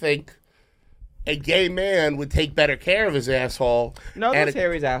I think a gay man would take better care of his asshole. No, and there's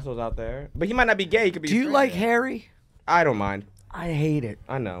Harry's assholes out there, but he might not be gay. He could be. Do you straight. like hairy? I don't mind. I hate it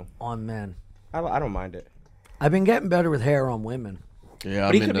I know. on men. I don't mind it. I've been getting better with hair on women. Yeah, But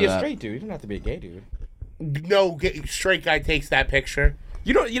I'm he could into be a that. straight dude. He doesn't have to be a gay dude. No straight guy takes that picture.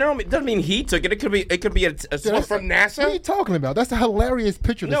 You know. It doesn't mean he took it. It could be a That's from What are you NASA? talking about? That's a hilarious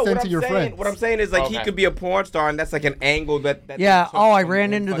picture to No, send what to I'm your saying, friends. what I'm saying is like he Okay. could be a porn star, and that's like an angle that. Yeah. took Oh, I from ran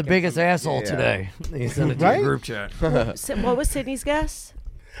one into the fucking- biggest asshole Yeah. today. He sent it to Right? the group chat. What was Sydney's guess?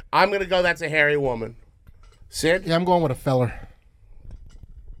 I'm going to go that's a hairy woman. Sid? Yeah, I'm going with a feller.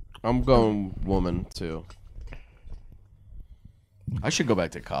 I'm going woman too. I should go back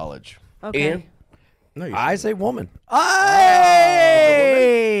to college. Okay. Ian? No, you I say woman.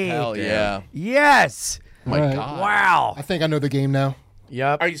 Hey! Hell yeah! Yes. My All right. God. Wow. I think I know the game now.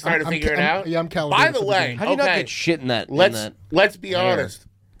 Yep. Are you starting to I'm- figure it I'm- out? yeah, I'm calibrated By the for the way, game. How do you not okay, get shit in that? let's be hair? honest.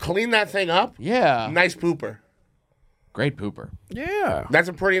 Clean that thing up. Yeah. Nice pooper. Great pooper. Yeah. That's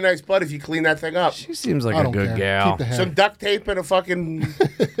a pretty nice butt if you clean that thing up. She seems like I a don't good care. gal. Keep the hair. Some duct tape and a fucking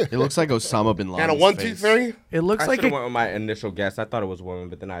It looks like Osama bin Laden. and a 1, 2, 3. It looks I like should have a, went with my initial guess. I thought it was woman,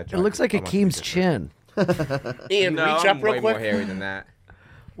 but then I. it looks like Akeem's chin. Ian, No, reach I'm up real way quick. more hairy than that.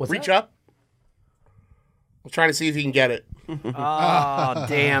 Reach up. I'm trying to see if you can get it. Oh,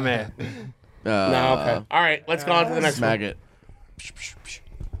 damn it. No, okay. All right, let's go on to the next Smack one. it.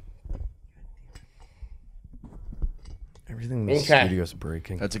 Everything in the Okay. studio's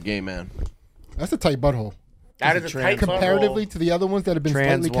breaking. That's a gay man. That's a tight butthole. That is a tight comparatively to the other ones that have been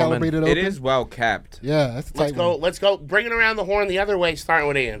Trans slightly woman. calibrated open. It is well kept. Yeah, that's a tight Let's go. one. Let's go. Bring it around the horn the other way, starting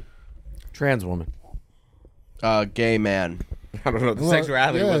with Ian. Trans woman. Gay man. I don't know. The Well,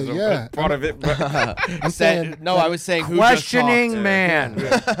 sexuality yeah, was yeah. a part of it. But I'm saying No, I was saying who Questioning just man.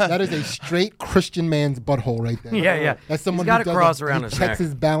 that is a straight Christian man's butthole right there. Yeah, yeah. That's someone He's got who a does cross he around his checks neck.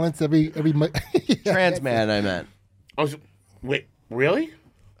 his balance every Trans man, I meant. Wait, really?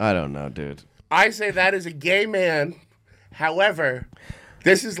 I don't know, dude. I say that is a gay man. However,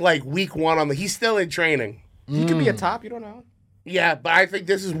 this is like week one on the. He's still in training. he could be a top. You don't know. Yeah, but I think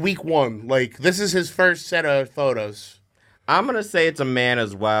this is week one. Like this is his first set of photos. I'm gonna say it's a man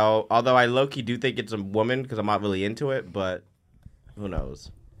as well. Although I low-key do think it's a woman because I'm not really into it. But who knows?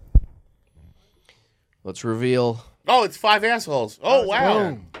 Let's reveal. Oh, it's 5 assholes. Oh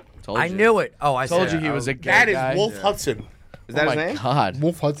wow, Told I you. knew it. Oh, I Told said you he it. was a gay that is guy. Wolf Hudson. Is that Oh his my name? god.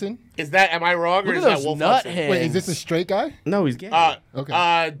 Wolf Hudson. Is that? Am I wrong or Look is at that those Wolf nut Hudson? hands. Wait, is this a straight guy? No, he's gay.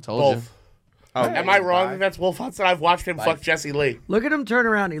 Okay. Told both. oh, Am I wrong that that's Wolf Hudson? I've watched him fuck Jesse Lee. Look at him turn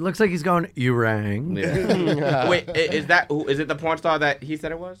around. He looks like he's going, you rang. Yeah. Wait, is that who? Is it the porn star that he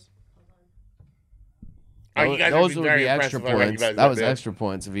said it was? Oh, you guys Those be would very be extra impressed if I points. recognize That was dude. extra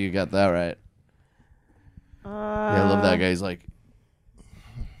points if you got that right. Yeah, I love that guy. He's like,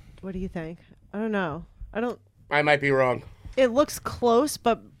 What do you think? I don't know. I might be wrong. It looks close,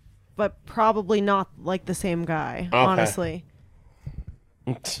 but probably not like the same guy. Okay. Honestly.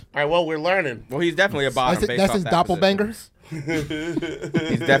 All right, well, we're learning. Well, he's definitely a bottom. based That's off his that doppelbanger. position.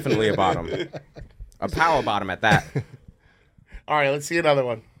 He's definitely a bottom. A power bottom at that. All right, let's see another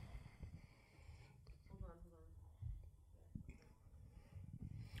one.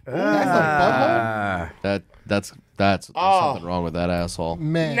 That's a that's Oh. something wrong with that asshole.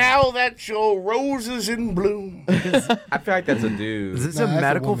 man. Now that your rose is in bloom. I feel like that's a dude. Is this Nah, a that's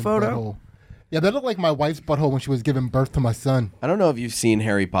medical woman's photo? butthole. Yeah, that looked like my wife's butthole when she was giving birth to my son. I don't know if you've seen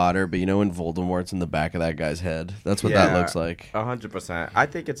Harry Potter, but you know when Voldemort's in the back of that guy's head? That's what that looks like. 100%. I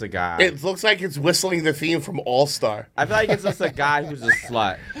think it's a guy. It looks like it's whistling the theme from All Star. I feel like it's just a guy who's a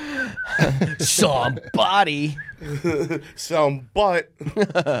slut. Somebody. Some, but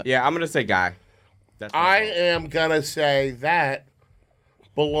Yeah, I'm gonna say guy. That's my I vote. am gonna say that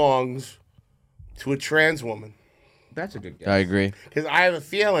belongs to a trans woman That's a good guess. I agree. because I have a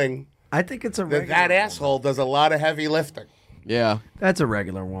feeling I think it's a that regular that asshole does a lot of heavy lifting. Yeah. That's a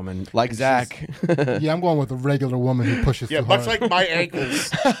regular woman. Like Zach. Yeah, I'm going with a regular woman who pushes Yeah, too much hard. like my ankles.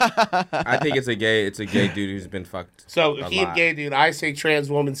 I think it's a gay dude who's been fucked. So a he and lot. gay dude. I say trans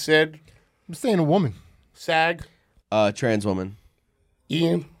woman. Sid, I'm saying a woman. Sag, Trans woman.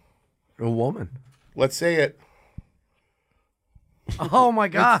 Ian. A woman. Let's say it. Oh my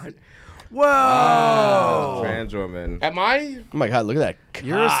God. Whoa. Trans woman. Am I? Oh my god, look at that.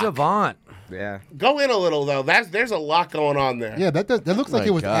 You're a savant. Yeah. Go in a little though. There's a lot going on there. Yeah, that looks like My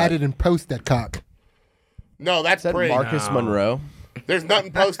it was God. added in post, that cock. No, that's Is that pretty. Marcus Monroe? There's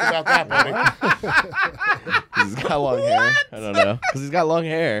nothing post about that, buddy. He's got long hair. I don't know. Because he's got long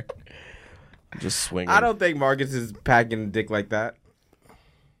hair. Just swinging. I don't think Marcus is packing dick like that.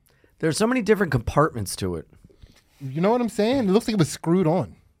 There's so many different compartments to it. You know what I'm saying? It looks like it was screwed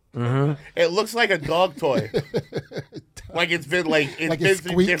on. It looks like a dog toy. Like it's been Like it been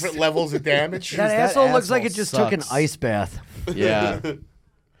through squeaks. different levels of damage. That asshole looks like it asshole just took an sucks. ice bath. Yeah.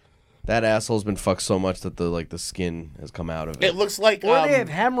 That asshole's been fucked so much that the skin has come out of it. It looks like Or they have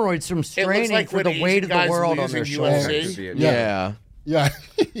hemorrhoids from straining like for when the Asian weight of the guys world on lose their in shoulders. UFC. Yeah. Yeah.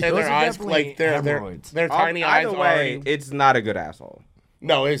 and Those their are eyes definitely like they're hemorrhoids. tiny eyes. Either way, already- it's not a good asshole.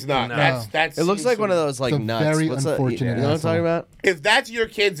 No, it's not. No. That's It looks like one of those like It's a nuts. very What's that? unfortunate You know what I'm talking asshole. about? If that's your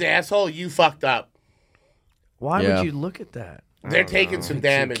kid's asshole, you fucked up. Why Yeah. would you look at that? They're taking some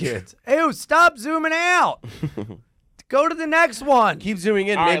damage. Kids. Ew, stop zooming out. Go to the next one. Keep zooming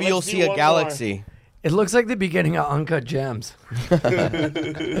in. All right, Maybe you'll let's do see a one galaxy. It looks like the beginning of Uncut Gems.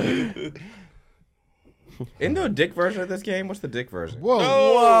 Isn't there a dick version of this game? What's the dick version? Whoa.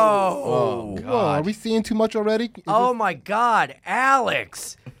 Whoa. Whoa. Are we seeing too much already? Is Oh my God,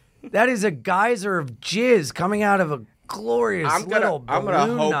 Alex. That is a geyser of jizz coming out of a glorious I'm little gonna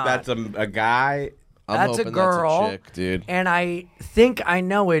balloon hope knot. that's a guy. I'm That's a hoping girl. That's a chick, dude. And I think I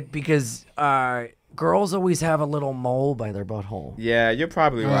know it because girls always have a little mole by their butthole. Yeah, you're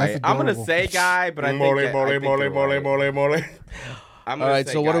probably Oh, that's right. I'm gonna adorable. say guy, but I think Mole, I mole, think mole, you're mole, right. mole, mole. I'm All gonna right.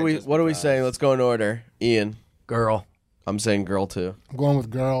 say So what guy are we just saying? because. Let's go in order. Ian, Girl. I'm saying girl too. I'm going with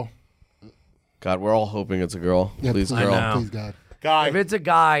girl. God, we're all hoping it's a girl. Yeah, Please, please, girl. know. please, God. Guy. If it's a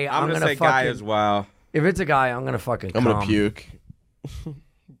guy, I'm I'm gonna gonna say guy fucking. as well. If it's a guy, I'm gonna fucking. I'm gonna cum. puke.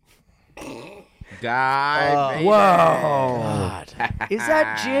 Die. Whoa. God. Is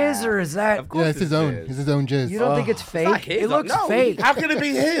that jizz or is that? Of course it's his own. It's his own jizz. You don't think it's fake? It looks fake. How can it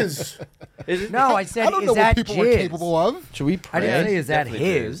be his? No, I said, I don't is know that what people are jizz? capable of. Should we I pray? didn't say is that Definitely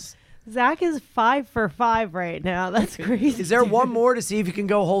his. Zach is 5 for 5 right now. That's crazy. Is there one more to see if you can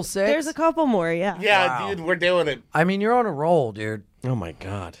go whole 6? There's a couple more, yeah. Yeah, dude, we're doing it. I mean, you're on a roll, dude. Oh my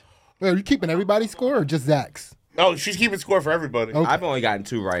god. Wait, are you keeping everybody's score or just Zach's? Oh, she's keeping score for everybody. Okay. I've only gotten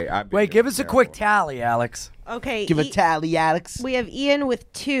 2 right. Wait, give us a quick tally, Alex. Okay. Give a tally, Alex. We have Ian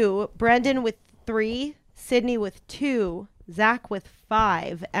with 2, Brendan with 3, Sidney with 2, Zach with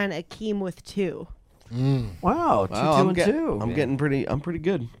 5, and Akeem with 2. Wow, 2, 2, and 2. I'm getting pretty. I'm pretty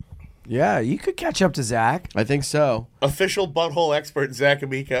good. Yeah, you could catch up to Zach. I think so. Official butthole expert, Zach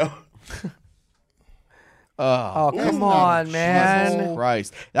Amico. Oh, come on, man. Jesus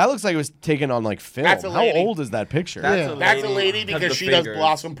Christ. That looks like it was taken on like film. That's a How lady. old is that picture? That's a lady because she does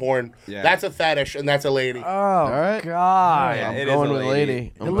blossom porn. Yeah. That's a fetish, and that's a lady. Oh, All right. God. Yeah, I'm it going is a with lady.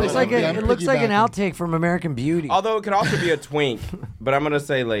 lady. It looks like it looks like an outtake from American Beauty. Although it could also be a twink, but I'm gonna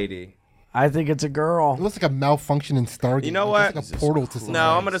say lady. I think it's a girl. It looks like a malfunctioning Stargate. You know Like, what? it's like a portal to something.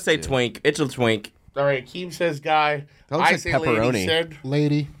 No, I'm gonna say twink. It's a twink. All right, Akeem says guy. That looks I like say pepperoni. lady. Said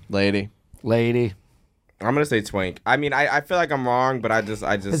Lady. Lady. I'm gonna say twink. I mean, I feel like I'm wrong, but I just.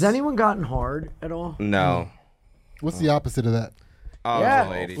 Has anyone gotten hard at all? No. What's the opposite of that? Oh, Yeah, it's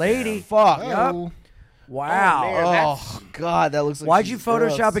a lady. lady. Fuck. Oh. Yep. Wow. Oh, God, that looks like. Why'd you she's-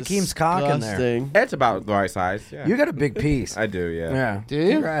 Photoshop that's Akeem's cock in there? disgusting. It's about the right size. Yeah. You got a big piece. I do. Yeah. Yeah. Do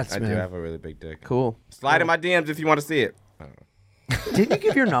you? Congrats, I man. do have a really big dick. Cool. Slide in my DMs if you want to see it. Didn't you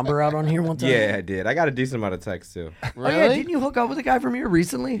give your number out on here one time? Yeah, I did. I got a decent amount of text too. Oh, yeah. Didn't you hook up with a guy from here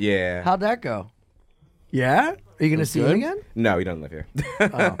recently? Yeah. How'd that go? Yeah? Are you going to see him again? No, he doesn't live here.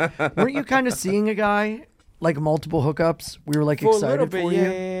 Weren't you kind of seeing a guy, like multiple hookups? We were like For a excited little bit, for you.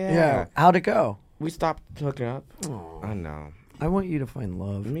 yeah. How'd it go? We stopped hooking up. I know. I want you to find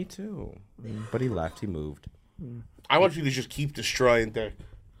love. Me too. But he left. He moved. I want you to just keep destroying dick.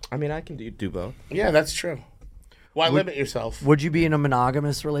 I mean, I can do both. Yeah, that's true. Why limit yourself? Would you be in a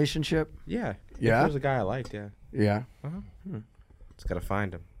monogamous relationship? Yeah. Yeah? If there's a guy I liked, yeah. Yeah. Just gotta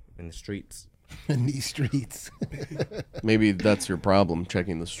find him in the streets. In these streets. Maybe that's your problem,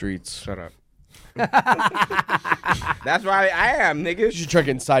 checking the streets. Shut up. That's why I am, nigga. You should check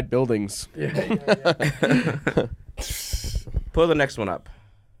inside buildings. Pull the next one up.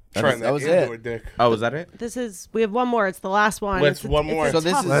 That was it. Dick. Oh, is that it? We have one more. It's the last one. Let's one more. It's a So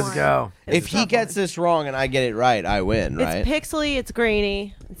this tough is- Let's one. go. It's If a he tough gets one. this wrong and I get it right, I win, right? It's pixely, it's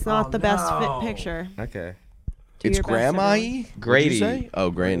grainy. It's not the best fit picture. Okay. Do It's your best, grandma-y? everyone. What'd you Grady. say? Oh,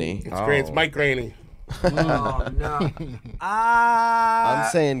 Granny. It's great. It's Mike Graney. Oh, no.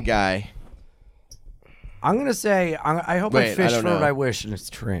 I'm saying guy. I'm going to say, I hope Wait, I I fish don't for what know. I wish, and it's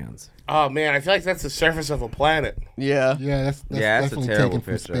trans. Oh man, I feel like that's the surface of a planet. Yeah. Yeah, that's Yeah, that's a definitely terrible taken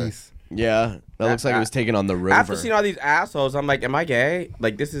from picture. space. Yeah. That looks like it was taken on the river. After seeing all these assholes, I'm like, am I gay?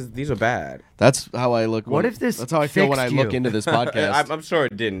 Like, these are bad. That's how I look. What if this That's how I feel when I fixed look you? into this podcast. I'm sure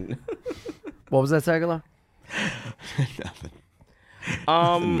it didn't. What was that, Sagalow?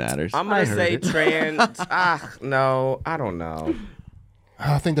 Nothing matters. I'm I gonna heard say it. trans. No, I don't know.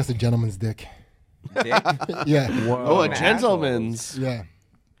 I think that's a gentleman's dick. Dick? Yeah. Oh, a An gentleman's. Yeah.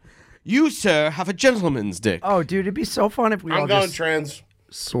 You, sir, have a gentleman's dick. Oh, dude, it'd be so fun if we all I'm going just trans.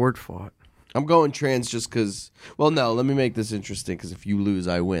 sword fought. I'm going trans just because. Well, no, let me make this interesting because if you lose,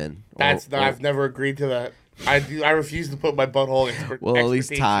 I win. I've never agreed to that. I refuse to put my butthole. Well, at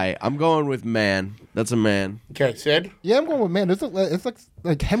least tie. I'm going with man. That's a man. Okay, Sid. Yeah, I'm going with man. It's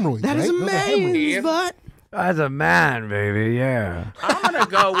like hemorrhoids. That is right? a Those are hemorrhoids. Ian? butt. As a man, baby, yeah. I'm gonna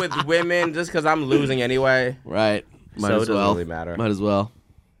go with women just because I'm losing anyway. Right. Might So it as doesn't well. really matter. Might as well.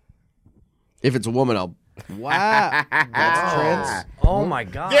 If it's a woman, I'll. Wow. That's trans. Oh my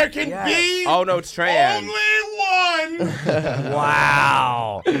god. There can yeah. be Oh no, it's trans. only one.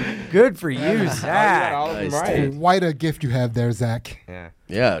 Wow. Good for you, Oh, you got Zach. all of them Nice, right. Quite a gift you have there, Zach. Yeah.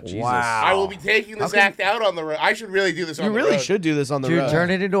 Yeah, Jesus. Wow. I will be taking this act out on the road. I should really do this on You the really road. should do this on the Dude, road. turn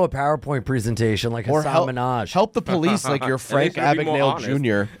it into a PowerPoint presentation like Or Hassan Minaj. help the police like you're Frank least it'll be more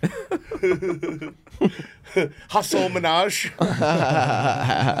Abagnale honest. Jr. Hustle Minaj.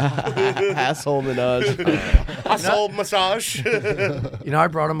 Asshole Minaj. Hustle massage. You know, I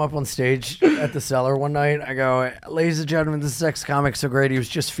brought him up on stage at the Cellar one night. I go, ladies and gentlemen, this sex comic so great. He was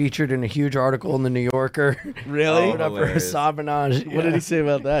just featured in a huge article in the New Yorker. Really? Put up for hilarious. Hassan Minaj. What did he say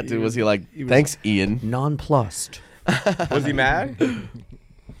about that, dude? Was he like, thanks, Ian? Nonplussed. Was he mad?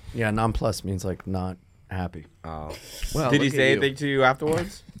 Yeah, nonplussed means like not happy. Oh. Well, Did he look at say you. anything to you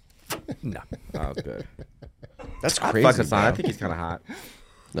afterwards? No. Oh, good. That's I crazy. fuck Hassan. I bro. think he's kind of hot.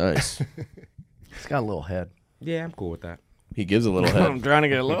 Nice. He's got a little head. Yeah, I'm cool with that. He gives a little head. I'm trying to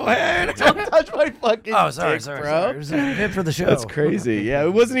get a little head. Don't touch my fucking sorry, dick, bro. It was a bit for the show. That's crazy. Yeah,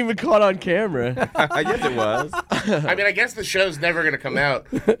 it wasn't even caught on camera. Yes, it was. I mean, I guess the show's never going to come out.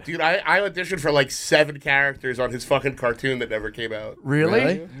 Dude, I auditioned for like 7 characters on his fucking cartoon that never came out.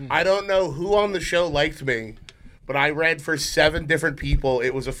 Really? I don't know who on the show liked me, but I read for 7 different people.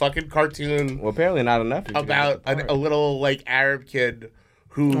 It was a fucking cartoon. Well, apparently not enough. About a little like Arab kid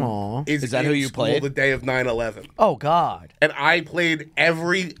who is that in who you school played? the day of 9/11. Oh God! And I played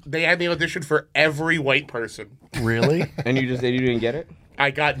they had me audition for every white person. Really? And you didn't get it?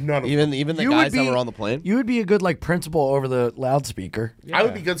 I got none of Even them. the guys that were on the plane. You would be a good like principal over the loudspeaker. Yeah. I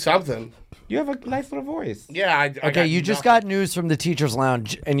would be good something. You have a nice little voice. Yeah. I Okay, got you just nothing. got news from the teacher's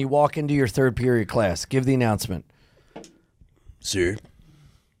lounge, and you walk into your 3rd period class. Give the announcement. Sir.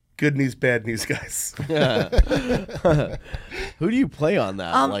 Good news, bad news, guys. Who do you play on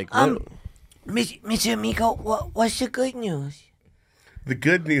that? Mr. Amico, what's the good news? The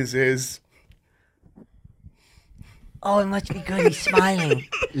good news is, Oh, it must be good. He's smiling.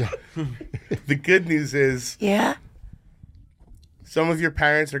 the good news is, Yeah? some of your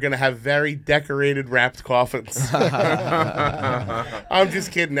parents are going to have very decorated wrapped coffins. I'm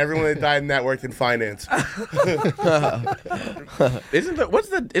just kidding. Everyone that died in that worked in finance. Isn't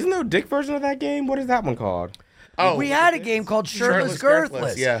there a dick version of that game? What is that one called? Oh, We had a game called Shirtless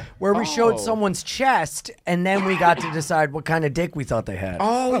Girthless, yeah. where we showed Oh. someone's chest, and then we got to decide what kind of dick we thought they had.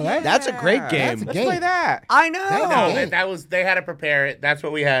 Oh, yeah. That's a great game. Let's play that. I know. No, that was they had to prepare it. That's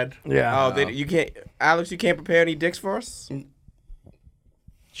what we had. Yeah. Oh, you can't, Alex. You can't prepare any dicks for us.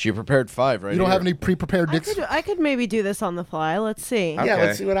 She prepared 5, right? You don't here. have any pre-prepared dicks? I could maybe do this on the fly. Let's see. Okay. Yeah,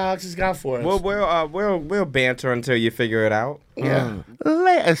 let's see what Alex has got for us. We'll banter until you figure it out. Yeah.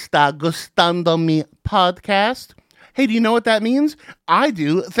 Le está gustando mi podcast. Hey, do you know what that means? I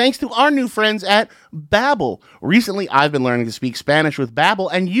do, thanks to our new friends at Babbel. Recently, I've been learning to speak Spanish with Babbel,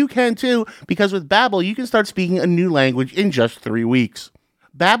 and you can too, because with Babbel, you can start speaking a new language in just 3 weeks.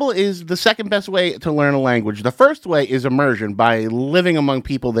 Babbel is the second best way to learn a language. The first way is immersion, by living among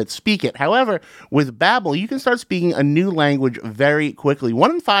people that speak it. However, with Babbel, you can start speaking a new language very quickly.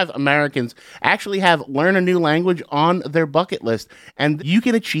 1 in 5 Americans actually have learn a new language on their bucket list, and you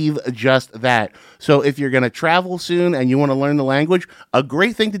can achieve just that. So if you're going to travel soon and you want to learn the language, a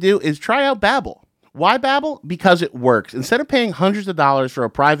great thing to do is try out Babbel. Why Babbel? Because it works. Instead of paying hundreds of dollars for a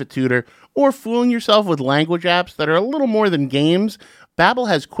private tutor or fooling yourself with language apps that are a little more than games, Babbel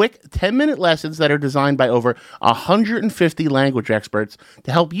has quick 10-minute lessons that are designed by over 150 language experts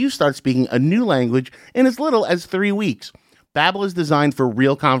to help you start speaking a new language in as little as 3 weeks. Babbel is designed for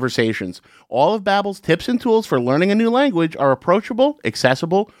real conversations. All of Babbel's tips and tools for learning a new language are approachable,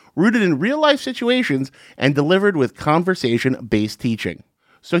 accessible, rooted in real-life situations, and delivered with conversation-based teaching.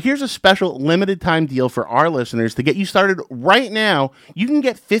 So here's a special limited time deal for our listeners to get you started right now. You can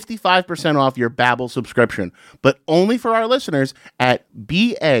get 55% off your Babbel subscription, but only for our listeners at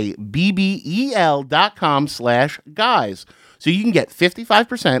babbel.com/guys. So you can get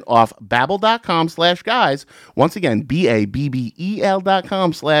 55% off babbel.com/guys. Once again,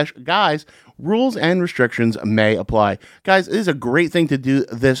 babbel.com/guys. Rules and restrictions may apply. Guys, it is a great thing to do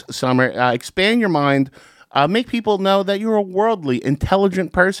this summer. Expand your mind. Make people know that you're a worldly,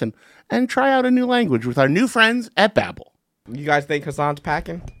 intelligent person, and try out a new language with our new friends at Babbel. You guys think Hassan's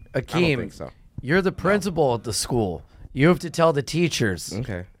packing? Akeem, I don't think so. You're the principal at the school. You have to tell the teachers.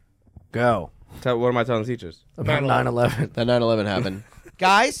 Okay. Go. What am I telling the teachers? About 9/11. That 9/11 happened.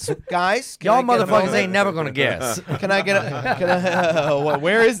 Guys, Y'all can I get a motherfuckers moment? ain't never gonna guess. Can I get a?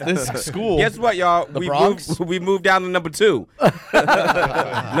 Where is this school? Guess what, y'all? The Bronx? We moved down to number 2.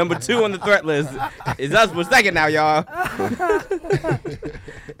 Number 2 on the threat list is us. We're second now, y'all.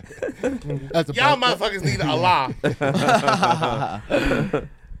 Y'all motherfuckers need Allah.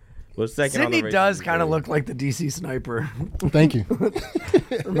 We're second on the Sidney race. does kind of look like the DC sniper. Thank you.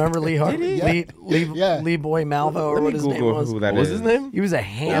 Remember Lee Boy Malvo or Let what me his name Google was? who that What was is. his name? He was a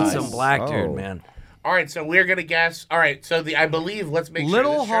handsome Nice. black Oh. dude, man. All right, so we're going to guess. All right, so I believe, let's make sure.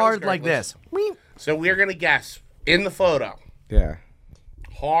 Little this hard show's like regardless. this. So we're going to guess in the photo. Yeah.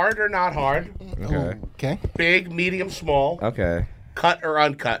 Hard or not hard? Okay. Okay. Big, medium, small. Okay. Cut or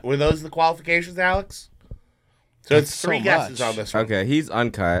uncut. Were those the qualifications, Alex? So That's it's 3 so guesses much. on this one. Okay. He's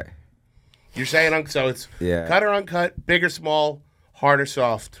uncut. You're saying so it's Yeah. cut or uncut, big or small, hard or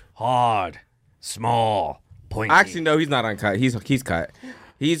soft. Hard, small, pointy. Actually, no, he's not uncut. He's cut.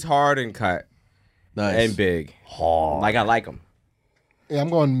 He's hard and cut Nice. and big. hard. Like I like him. Yeah, I'm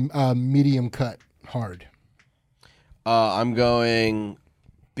going medium cut, hard. I'm going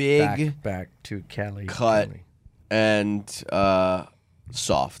big Back to Cali. cut, County. and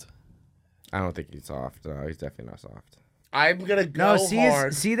soft. I don't think he's soft. No, he's definitely not soft. I'm gonna go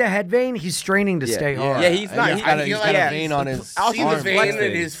hard. See the head vein? He's straining to stay hard. Yeah, he's not. He's got a vein on his I'll see the arm. vein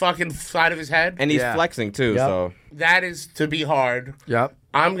in his fucking side of his head. And he's flexing too, so. That is to be hard. Yep.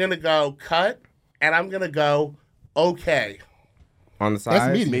 I'm going to go cut, and I'm going to go okay. On the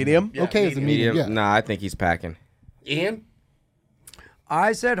side? That's medium. Yeah, okay is a medium. Yeah. Nah, I think he's packing. Ian?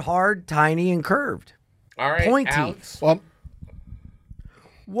 I said hard, tiny, and curved. All right, Pointy. Alex. Well,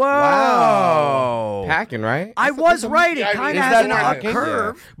 Whoa. Wow. Packing, right? I was right. It I mean, kind is of has that a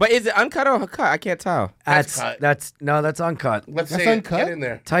curve. Yeah. But is it uncut or cut? I can't tell. That's cut. That's uncut. Let's That's say uncut? Get in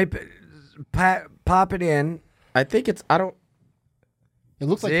there. Type, pop it in. I think it's. I don't. it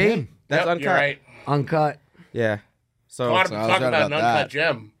looks like See? him. That's Yep, uncut. You're right. Uncut. Yeah. So. Talk I was about right an about uncut that.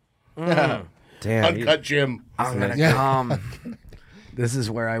 gem. Damn. Uncut Jim. I'm gonna Yeah. come. This is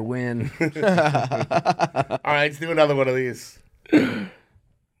where I win. All right, let's do another one of these.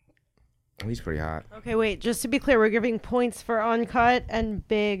 He's pretty hot. Okay, wait. Just to be clear, we're giving points for uncut and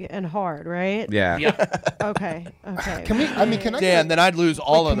big and hard, right? Yeah. Okay. Okay. Can we? I mean, can I? Damn, then I'd lose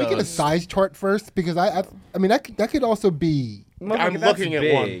all Can of we get a those. size chart first? Because I mean that could also be. I'm looking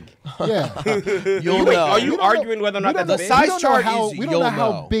at one. Yeah. You'll Wait, know. are you arguing whether or not We don't that's know- big? size we don't know chart how, is we don't you'll know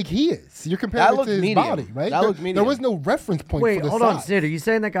how know. big he is. You're comparing That it looked to his medium. body, right? That there, looked there medium. was no reference point Wait, for the hold size. on, Sid. Are you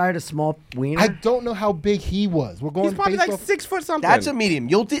saying that guy had a small wiener? I don't know how big he was. We're going He's probably based like off. 6 foot something. That's a medium.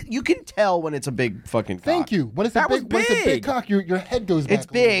 You can tell when it's a big fucking cock. Thank you. When it's That a big, was when it's a big big. cock, your head goes back. It's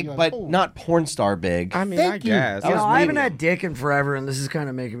a little. big, You're but like, oh. not porn star big. I mean, Thank I you. guess. You know, I haven't medium. had dick in forever, and this is kind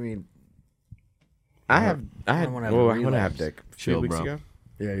of making me. I had. wanna have Well, a I want to have relapse. dick. A few Chill, weeks bro. ago.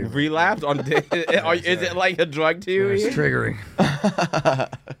 Yeah, you're Relapsed on dick? Is it like a drug to you? it's triggering.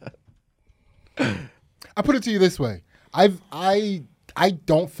 I put it to you this way: I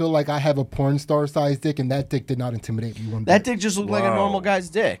don't feel like I have a porn star sized dick, and that dick did not intimidate me one bit. That dick just looked like a normal guy's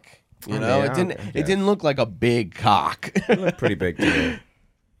dick. You know, yeah, it didn't. okay. It didn't look like a big cock. It looked pretty big to me.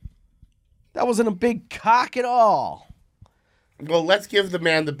 That wasn't a big cock at all. Well, let's give the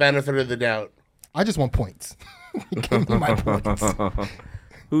man the benefit of the doubt. I just want points. Give me my points.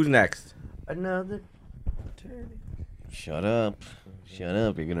 Who's next? Another. Shut up. Shut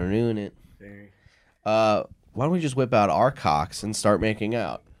up. You're gonna ruin it. Why don't we just whip out our cocks and start making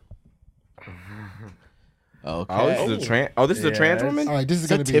out? Okay. Oh, this is a this is a trans woman? All right, this is Is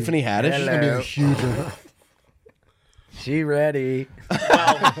going that to be Tiffany Haddish? This is going to be a huge. She ready.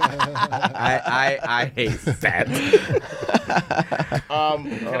 I hate that.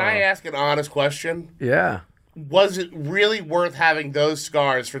 Can I ask an honest question? Yeah. Was it really worth having those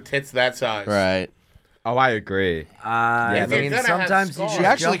scars for tits that size? Right. Oh, I agree. I if you're mean, gonna have sometimes you scars- just She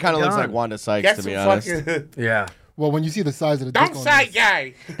actually kind of looks like Wanda Sykes, Get to some be honest. fucking. Yeah. Well, when you see the size of the dick Don't on say this,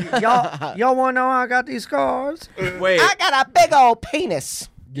 gay. Y'all want to know how I got these scars? Wait, got a big old penis.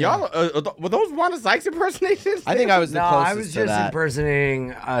 y'all, were those Wanda Sykes impersonations? I think I was the No, closest I was to just that.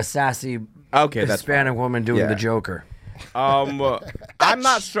 impersonating a sassy Okay, that's Hispanic woman doing Yeah. the Joker. I'm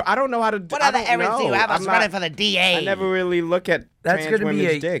not sure. I don't know how to. What I other don't errands do you know. have us I'm running not- for the DA? I never really look at That's trans going to be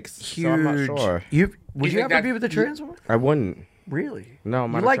women's a dicks, huge. so I'm not sure. Would you think ever that- be with a trans woman? I wouldn't. Really? No,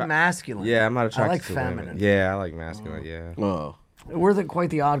 I'm You not like attra- masculine. Yeah, I'm not I attracted like to feminine. women. Yeah, I like masculine. Yeah. Oh. We're quite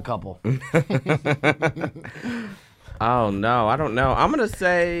the odd couple. Oh no, I don't know. I'm gonna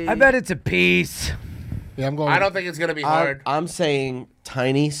say. I bet it's a piece. yeah, I'm going. I don't think it's gonna be hard. I'm saying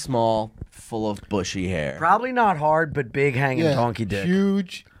tiny, small, full of bushy hair. Probably not hard, but big hanging yeah, donkey dick.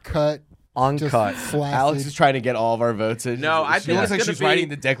 huge cut, Uncut. just flaccid. Alex is trying to get all of our votes in. No, I She think looks it's like gonna she's be, writing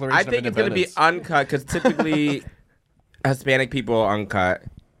the Declaration I think of it's gonna be Independence. uncut because typically Hispanic people are uncut,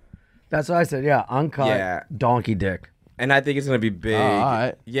 That's what I said. Yeah, uncut Yeah. donkey dick. and I think it's gonna be big. all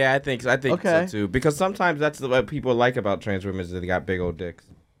right. Yeah, I think Okay. so too. Because sometimes that's what people like about trans women is that they got big old dicks.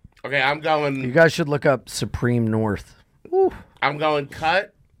 Okay, I'm You going. guys should look up Supreme North. I'm going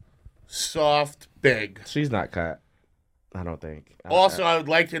cut, soft, big. She's not cut. I don't think. Also, I would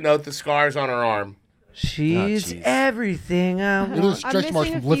like to note the scars on her arm. She's jeez. everything I want. It was stretch marks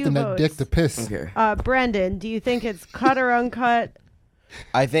missing a from lifting few that dick to piss. Okay. Brendan, do you think it's cut or uncut?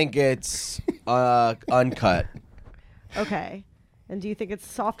 I think it's uncut. Okay. And do you think it's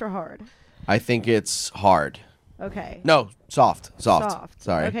soft or hard? I think it's hard. Okay. No, soft. Soft.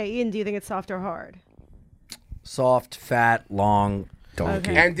 Sorry. Okay, Ian, do you think it's soft or hard? Soft, fat, long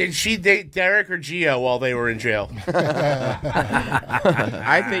donkey. Okay. And did she date Derek or Gio while they were in jail?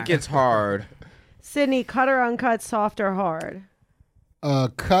 I think it's hard. Sidney, cut or uncut, soft or hard?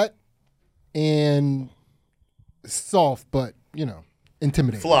 Cut and soft, but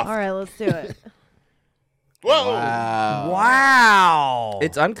intimidating. Fluff. All right, let's do it. Whoa! Wow.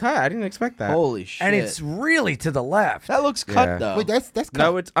 It's uncut. I didn't expect that. Holy shit! And it's really to the left. That looks cut Yeah. though. Wait, that's cut.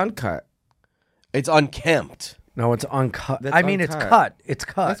 No, it's uncut. It's unkempt. No, it's uncut. That's I mean, uncut. it's cut. It's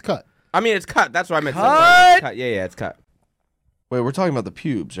cut. That's cut. I mean, it's cut. That's what I meant. Cut? It's cut. Yeah, it's cut. Wait, we're talking about the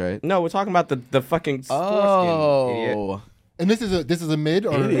pubes, right? No, we're talking about the fucking foreskin, idiot. And this is a mid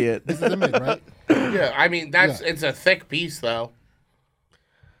or Idiot. This is a mid, right? Yeah, I mean it's a thick piece though.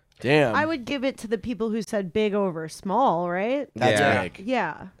 Damn. I would give it to the people who said big over small, right? That's Yeah. big.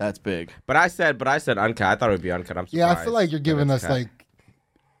 Yeah. That's big. But I said uncut. I thought it would be uncut. I'm surprised. Yeah, I feel like you're that giving it's us cut. like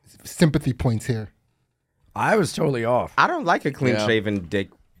sympathy points here. I was totally off. I don't like a clean shaven dick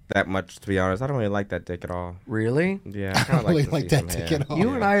that much, to be honest. I don't really like that dick at all. Really? Yeah, I don't really to like see that some dick hair. at all.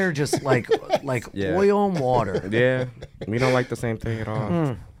 You and I are just like Yeah. oil and water. Yeah, we don't like the same thing at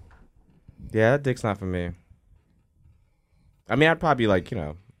all. Yeah, that dick's not for me. I mean, I'd probably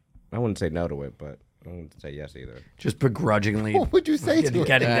I wouldn't say no to it, but I wouldn't say yes either. Just begrudgingly. What would you say to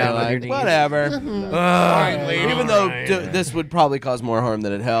getting it? down on your knees. Whatever. Even though Alright. this would probably cause more harm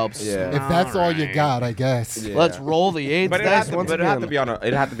than it helps. Yeah. If that's all you got, I guess. Yeah. Let's roll the AIDS But dice it'd once have again. to be on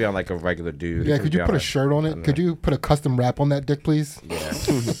it'd have to be on like a regular dude. Yeah, It could couldn't you be put on a shirt on it? Could you put a custom wrap on that dick, please? Yeah.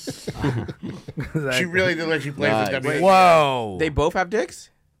 She really did let you play Nice. for WWE. Whoa. They both have dicks?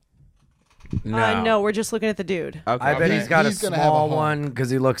 No, we're just looking at the dude. Okay. I bet he's got He's a gonna have a small hole. one because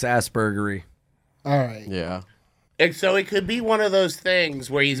he looks Aspergery. All right. Yeah. And so it could be one of those things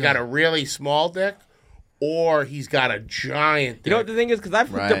where he's got a really small dick, or he's got a giant dick. You know what the thing is? Because I've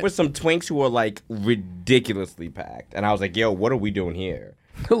hooked Right. up with some twinks who are like ridiculously packed, and I was like, "Yo, what are we doing here?"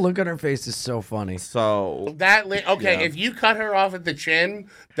 The look on her face is so funny. So If you cut her off at the chin,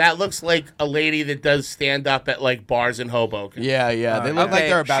 that looks like a lady that does stand up at like bars in Hoboken. Yeah. They look like Okay,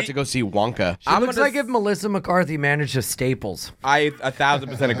 they're about to go see Wonka. She looks like if Melissa McCarthy managed a Staples. I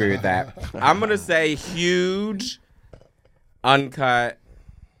 1,000% agree with that. I'm gonna say huge, uncut.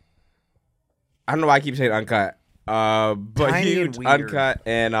 I don't know why I keep saying uncut. But Tiny huge, and weird. uncut,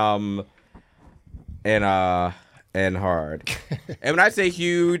 and hard. And when I say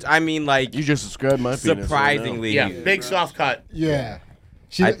huge, I mean like You just described my penis right now. surprisingly Yeah, huge. big soft cut. Yeah.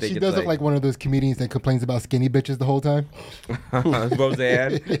 She I think she it's does look like- like one of those comedians that complains about skinny bitches the whole time.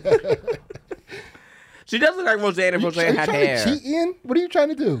 Roseanne. She does look like Roseanne if Are Roseanne you had trying hair. to cheat, Ian? What are you trying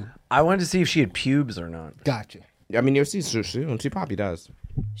to do? I wanted to see if she had pubes or not. Gotcha. I mean, you'll see soon. She probably does.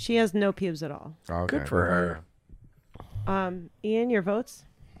 She has no pubes at all. Okay. Good for her. Ian, your votes?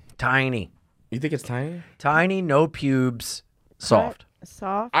 Tiny. You think it's tiny? Tiny, no pubes, soft.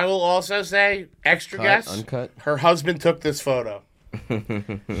 Soft. I will also say, extra Cut, guess, uncut. her husband took this photo.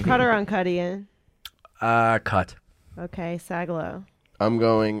 Cut or uncut, Ian? Cut. Okay, Sagalow. I'm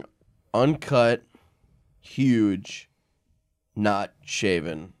going uncut, huge, not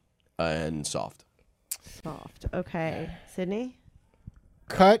shaven, and soft. Soft. Okay. Sidney?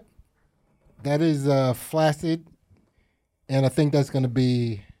 Cut. That is flaccid. And I think that's going to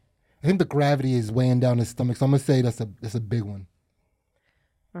be... I think the gravity is weighing down his stomach. So I'm going to say that's a big one.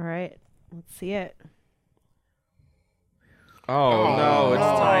 All right. Let's see it. Oh, no,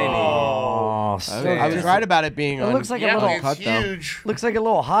 it's tiny. Oh, I was right about it being It looks like a Yeah, little it's cut, though. huge. Looks like a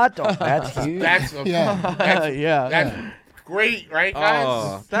little hot dog. That's huge. That's Yeah. that's great, right, guys?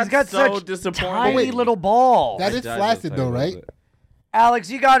 Oh, He's that's got so such disappointing. tiny little balls. That is flaccid, though, right? Alex,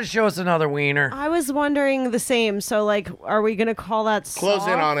 you got to show us another wiener. I was wondering the same. So, like, are we going to call that Close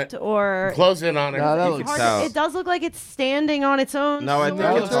in on it. soft or... Close in on it. No, that It's looks hard so- to- it does look like it's standing on its own. No, I think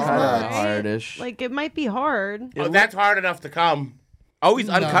sort it's of, hard. right? Hardish. Like, it might be hard. Oh, that's hard enough to come. Oh, he's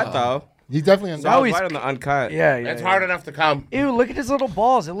uncut, though. He's definitely So I was he's- right on the uncut. Yeah. That's hard enough to come. Ew, look at his little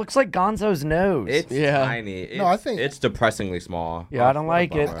balls. It looks like Gonzo's nose. It's Yeah. tiny. It's, No, I think- it's depressingly small. Yeah, I don't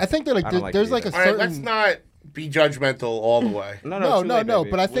like it. I think that like I don't like there's it like a either. All right, let's certain... not be judgmental all the way. No, No, too no, late, no,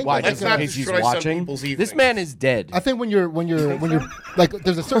 baby. but I think Why? like, Let's Just in not case he's destroy some watching. people's This evenings. man is dead. I think when you're like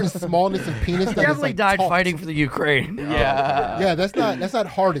there's a certain smallness of penis that is Definitely like died taut. fighting for the Ukraine. Yeah, that's not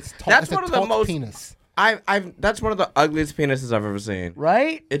hard. It's taut. That's it's one a of the taut most- penis. That's one of the ugliest penises I've ever seen.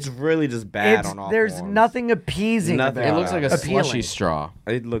 Right? It's really just bad on all There's forms. nothing appeasing Nothing. about It looks like a appealing. slushy straw.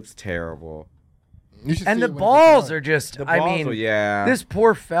 It looks terrible. You should And see the it when it balls gets are just, The I balls mean, are- yeah. this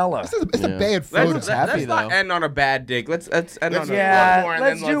poor fella. done. It's a bad photo. Let's happy, not though. end on a bad dick. Let's end Let's on do a... Yeah, one more, and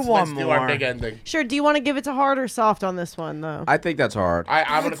let's then do let's one do our more. big ending. Sure. Do you want to give it to hard or soft on this one, though? I think that's hard.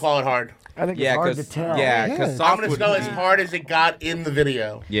 I'm going to call it hard. I think Yeah, it's hard to 'cause- tell. yeah, Yeah. 'cause I'm soft I'm going to would- go as hard as it got in the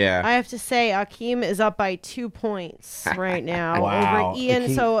video. Yeah. I have to say, Akeem is up by 2 points right now Wow, over Ian.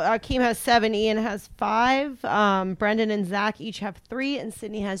 Akeem. So Akeem has 7, Ian has 5. Brendan and Zach each have 3, and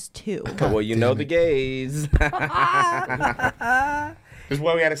Sidney has 2. Well, you know the gays. This is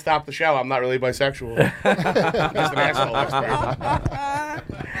why we had to stop the show. I'm not really bisexual. I'm just an asshole expert.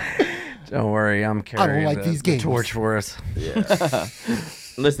 Don't worry, I'm carrying the torch for us. Yeah.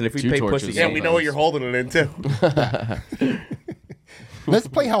 Listen, if we play pussy, yeah, we know what you're holding it into. Let's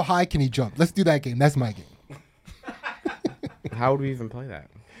play how high can he jump. Let's do that game. That's my game. How would we even play that?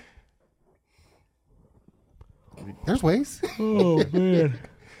 There's ways. Oh man.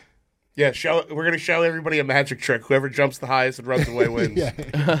 Yeah, we're gonna show everybody a magic trick. Whoever jumps the highest and runs away wins.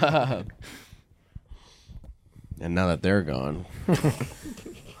 Yeah. And now that they're gone.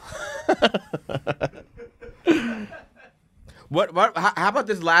 What? How about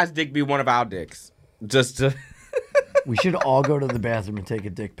this last dick be one of our dicks? Just to. We should all go to the bathroom and take a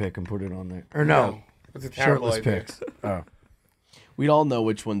dick pic and put it on there. Or no. That's a terrible shirtless idea. pics. Oh. We'd all know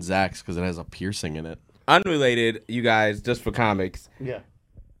which one's Zach's because it has a piercing in it. Unrelated, you guys, just for comics. Yeah.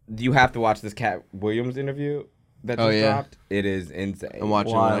 You have to watch this Cat Williams interview that just dropped. It is insane. I'm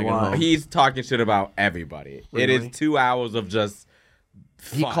watching when I get home. He's talking shit about everybody. Really? It is 2 hours of just.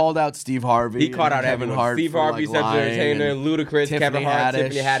 He called out Steve Harvey. He called out Kevin everyone. Hart Steve for, Harvey, like, Cedric Entertainer, lying, Ludacris, Kevin Hart,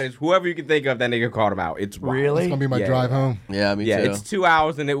 Haddish. Tiffany Haddish, whoever you can think of, that nigga called him out. It's wild. Really? It's gonna be my drive home. Yeah, me Yeah, too. it's 2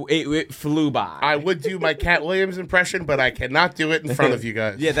 hours and it flew by. I would do my Cat Williams impression, but I cannot do it in front of you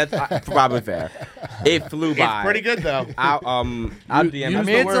guys. Yeah, that's probably fair. It flew by. It's pretty good though. I'll DM. I mean,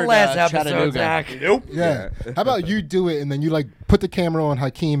 it's the last episode, Zach. Nope. Yeah. How about you do it and then you like put the camera on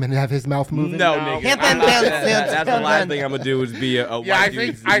Hakeem and have his mouth moving? No, nigga. That's the last thing I'm gonna do is be a Yeah, white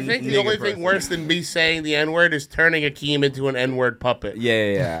I think the only thing worse than me saying the N-word is turning Akeem into an N-word puppet.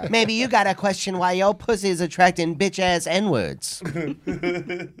 Yeah. Maybe you got a question why your pussy is attracting bitch-ass N-words.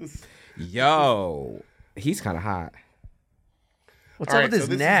 Yo, he's kind of hot. What's up with his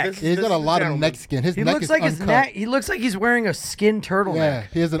neck? He's got a lot of neck skin. His He neck looks is like uncut. his neck. He looks like he's wearing a skin turtleneck. Yeah,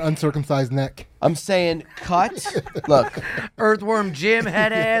 he has an uncircumcised neck. I'm saying cut. Look. Earthworm Jim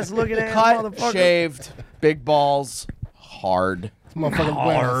head ass looking at Cut, motherfucker. shaved, big balls, hard. Motherfucker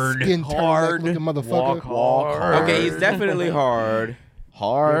wearing a skin turtleneck looking motherfucker. Walk hard. Okay, he's definitely hard.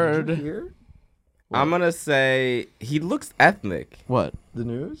 Hard. I'm gonna say he looks ethnic. What? The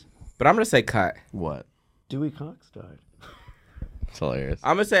news? But I'm gonna say cut. What? Dewey Cox died. It's hilarious.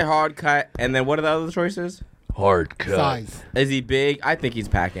 I'm gonna say hard cut, and then what are the other choices? Hard cut. Size. Is he big? I think he's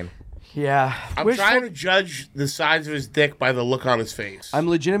packing. Yeah. I'm trying to judge the size of his dick by the look on his face. I'm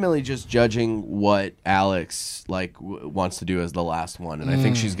legitimately just judging what Alex wants to do as the last one, and I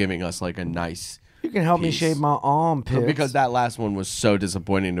think she's giving us like a nice. You can help me piece. shave my armpits. Because that last one was so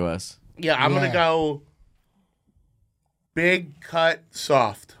disappointing to us. Yeah, I'm gonna go big, cut,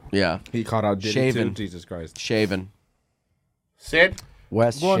 soft. Yeah. He called out Diddy Shaven. too. Jesus Christ. Shaven. Sid?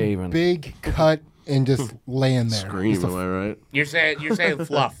 West One shaven. big cut and just laying there. Scream, Just a- am I right? You're saying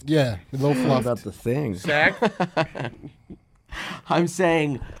fluff. Yeah, a little fluff. About the thing. Zach? I'm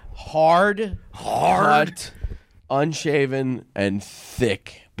saying hard, cut, unshaven, and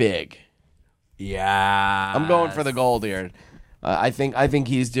thick, big. Yeah. I'm going for the gold here. I think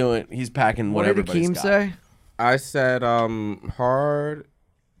he's packing What what did everybody's Akeem got. say? I said hard.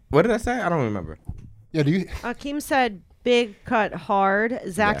 What did I say? I don't remember. Yeah, do you? Akeem said big cut hard.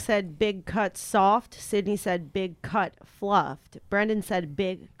 Zach Yeah. said big cut soft. Sidney said big cut fluffed. Brendan said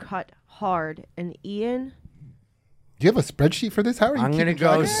big cut hard. And Ian? Do you have a spreadsheet for this? How are you? I'm gonna keeping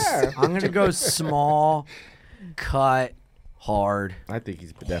go. track of it? I'm gonna go small, cut, hard. I think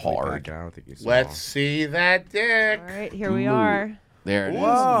he's definitely Hard. packing. I don't think he's small. Let's see that dick. All right, here we are. There it is.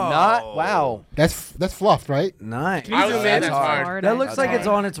 Whoa. Not wow. That's fluffed, right? Nice. I would say That's that's hard. hard. That looks like it's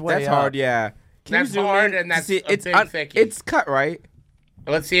on its way That's up. hard. Yeah. Can you That's zoom hard, in and that's to see? a It's big thickie. It's cut, right?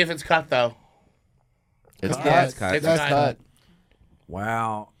 Let's see if it's cut though. It's Yeah, cut. it's cut. It's That's cut. cut.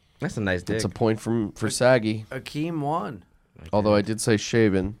 Wow. That's a nice dick. It's a point for Saggy. Akeem won. Although I did say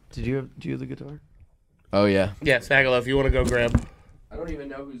shaven. Do you have the guitar? Oh yeah. Yeah, Sagalow, if you want to go grab. I don't even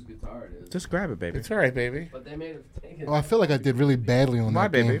know whose guitar it is. Just grab it, baby. It's all right, baby. But they made it take it. Oh, I feel like I did really badly on My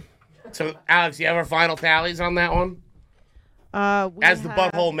that baby. game. So, Alex, you have our final tallies on that one? We As the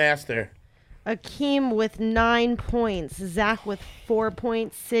have butthole master. Akeem with 9 points. Zach with 4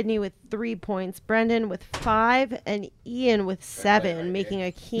 points. Sidney with 3 points. Brendan with 5. And Ian with 7, making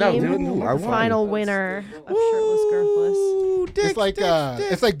Akeem I the won. final winner of Shirtless Girthless.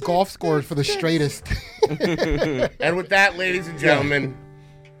 It's like golf scores for the straightest. And with that, ladies and gentlemen,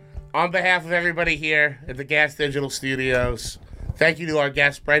 on behalf of everybody here at the Gas Digital Studios, thank you to our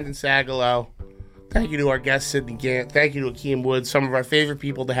guest, Brendan Sagalow. Thank you to our guest, Sidney Gantt. Thank you to Akeem Woods, some of our favorite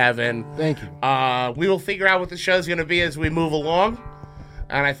people to have in. Thank you. We will figure out what the show's going to be as we move along.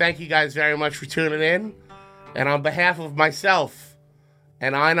 And I thank you guys very much for tuning in. And on behalf of myself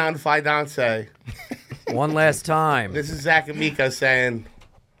and Einon Fidance, One last time. This is Zach and Mika saying,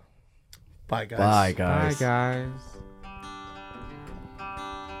 bye, guys. Bye, guys. Bye,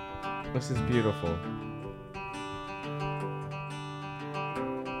 guys. This is beautiful.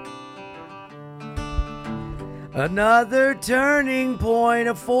 Another turning point,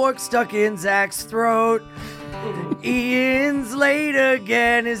 a fork stuck in Zach's throat. Ian's late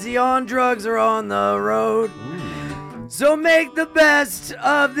again. Is he on drugs or on the road? So make the best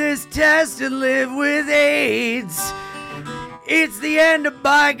of this test and live with AIDS. It's the end of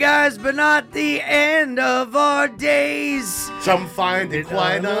Bye Guys, but not the end of our days. Some find it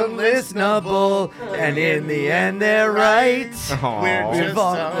quite unlistenable, and in the end they're right. We're just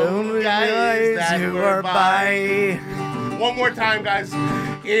all some guys that who were are by. One more time, guys.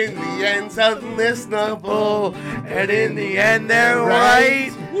 In the end's unlistenable, and in the end they're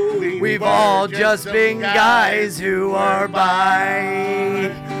right. We've all just been guys who are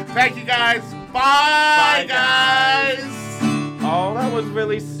by. Thank you, guys. Bye, guys. Oh, that was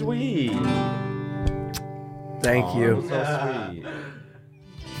really sweet. Thank you. That was so sweet.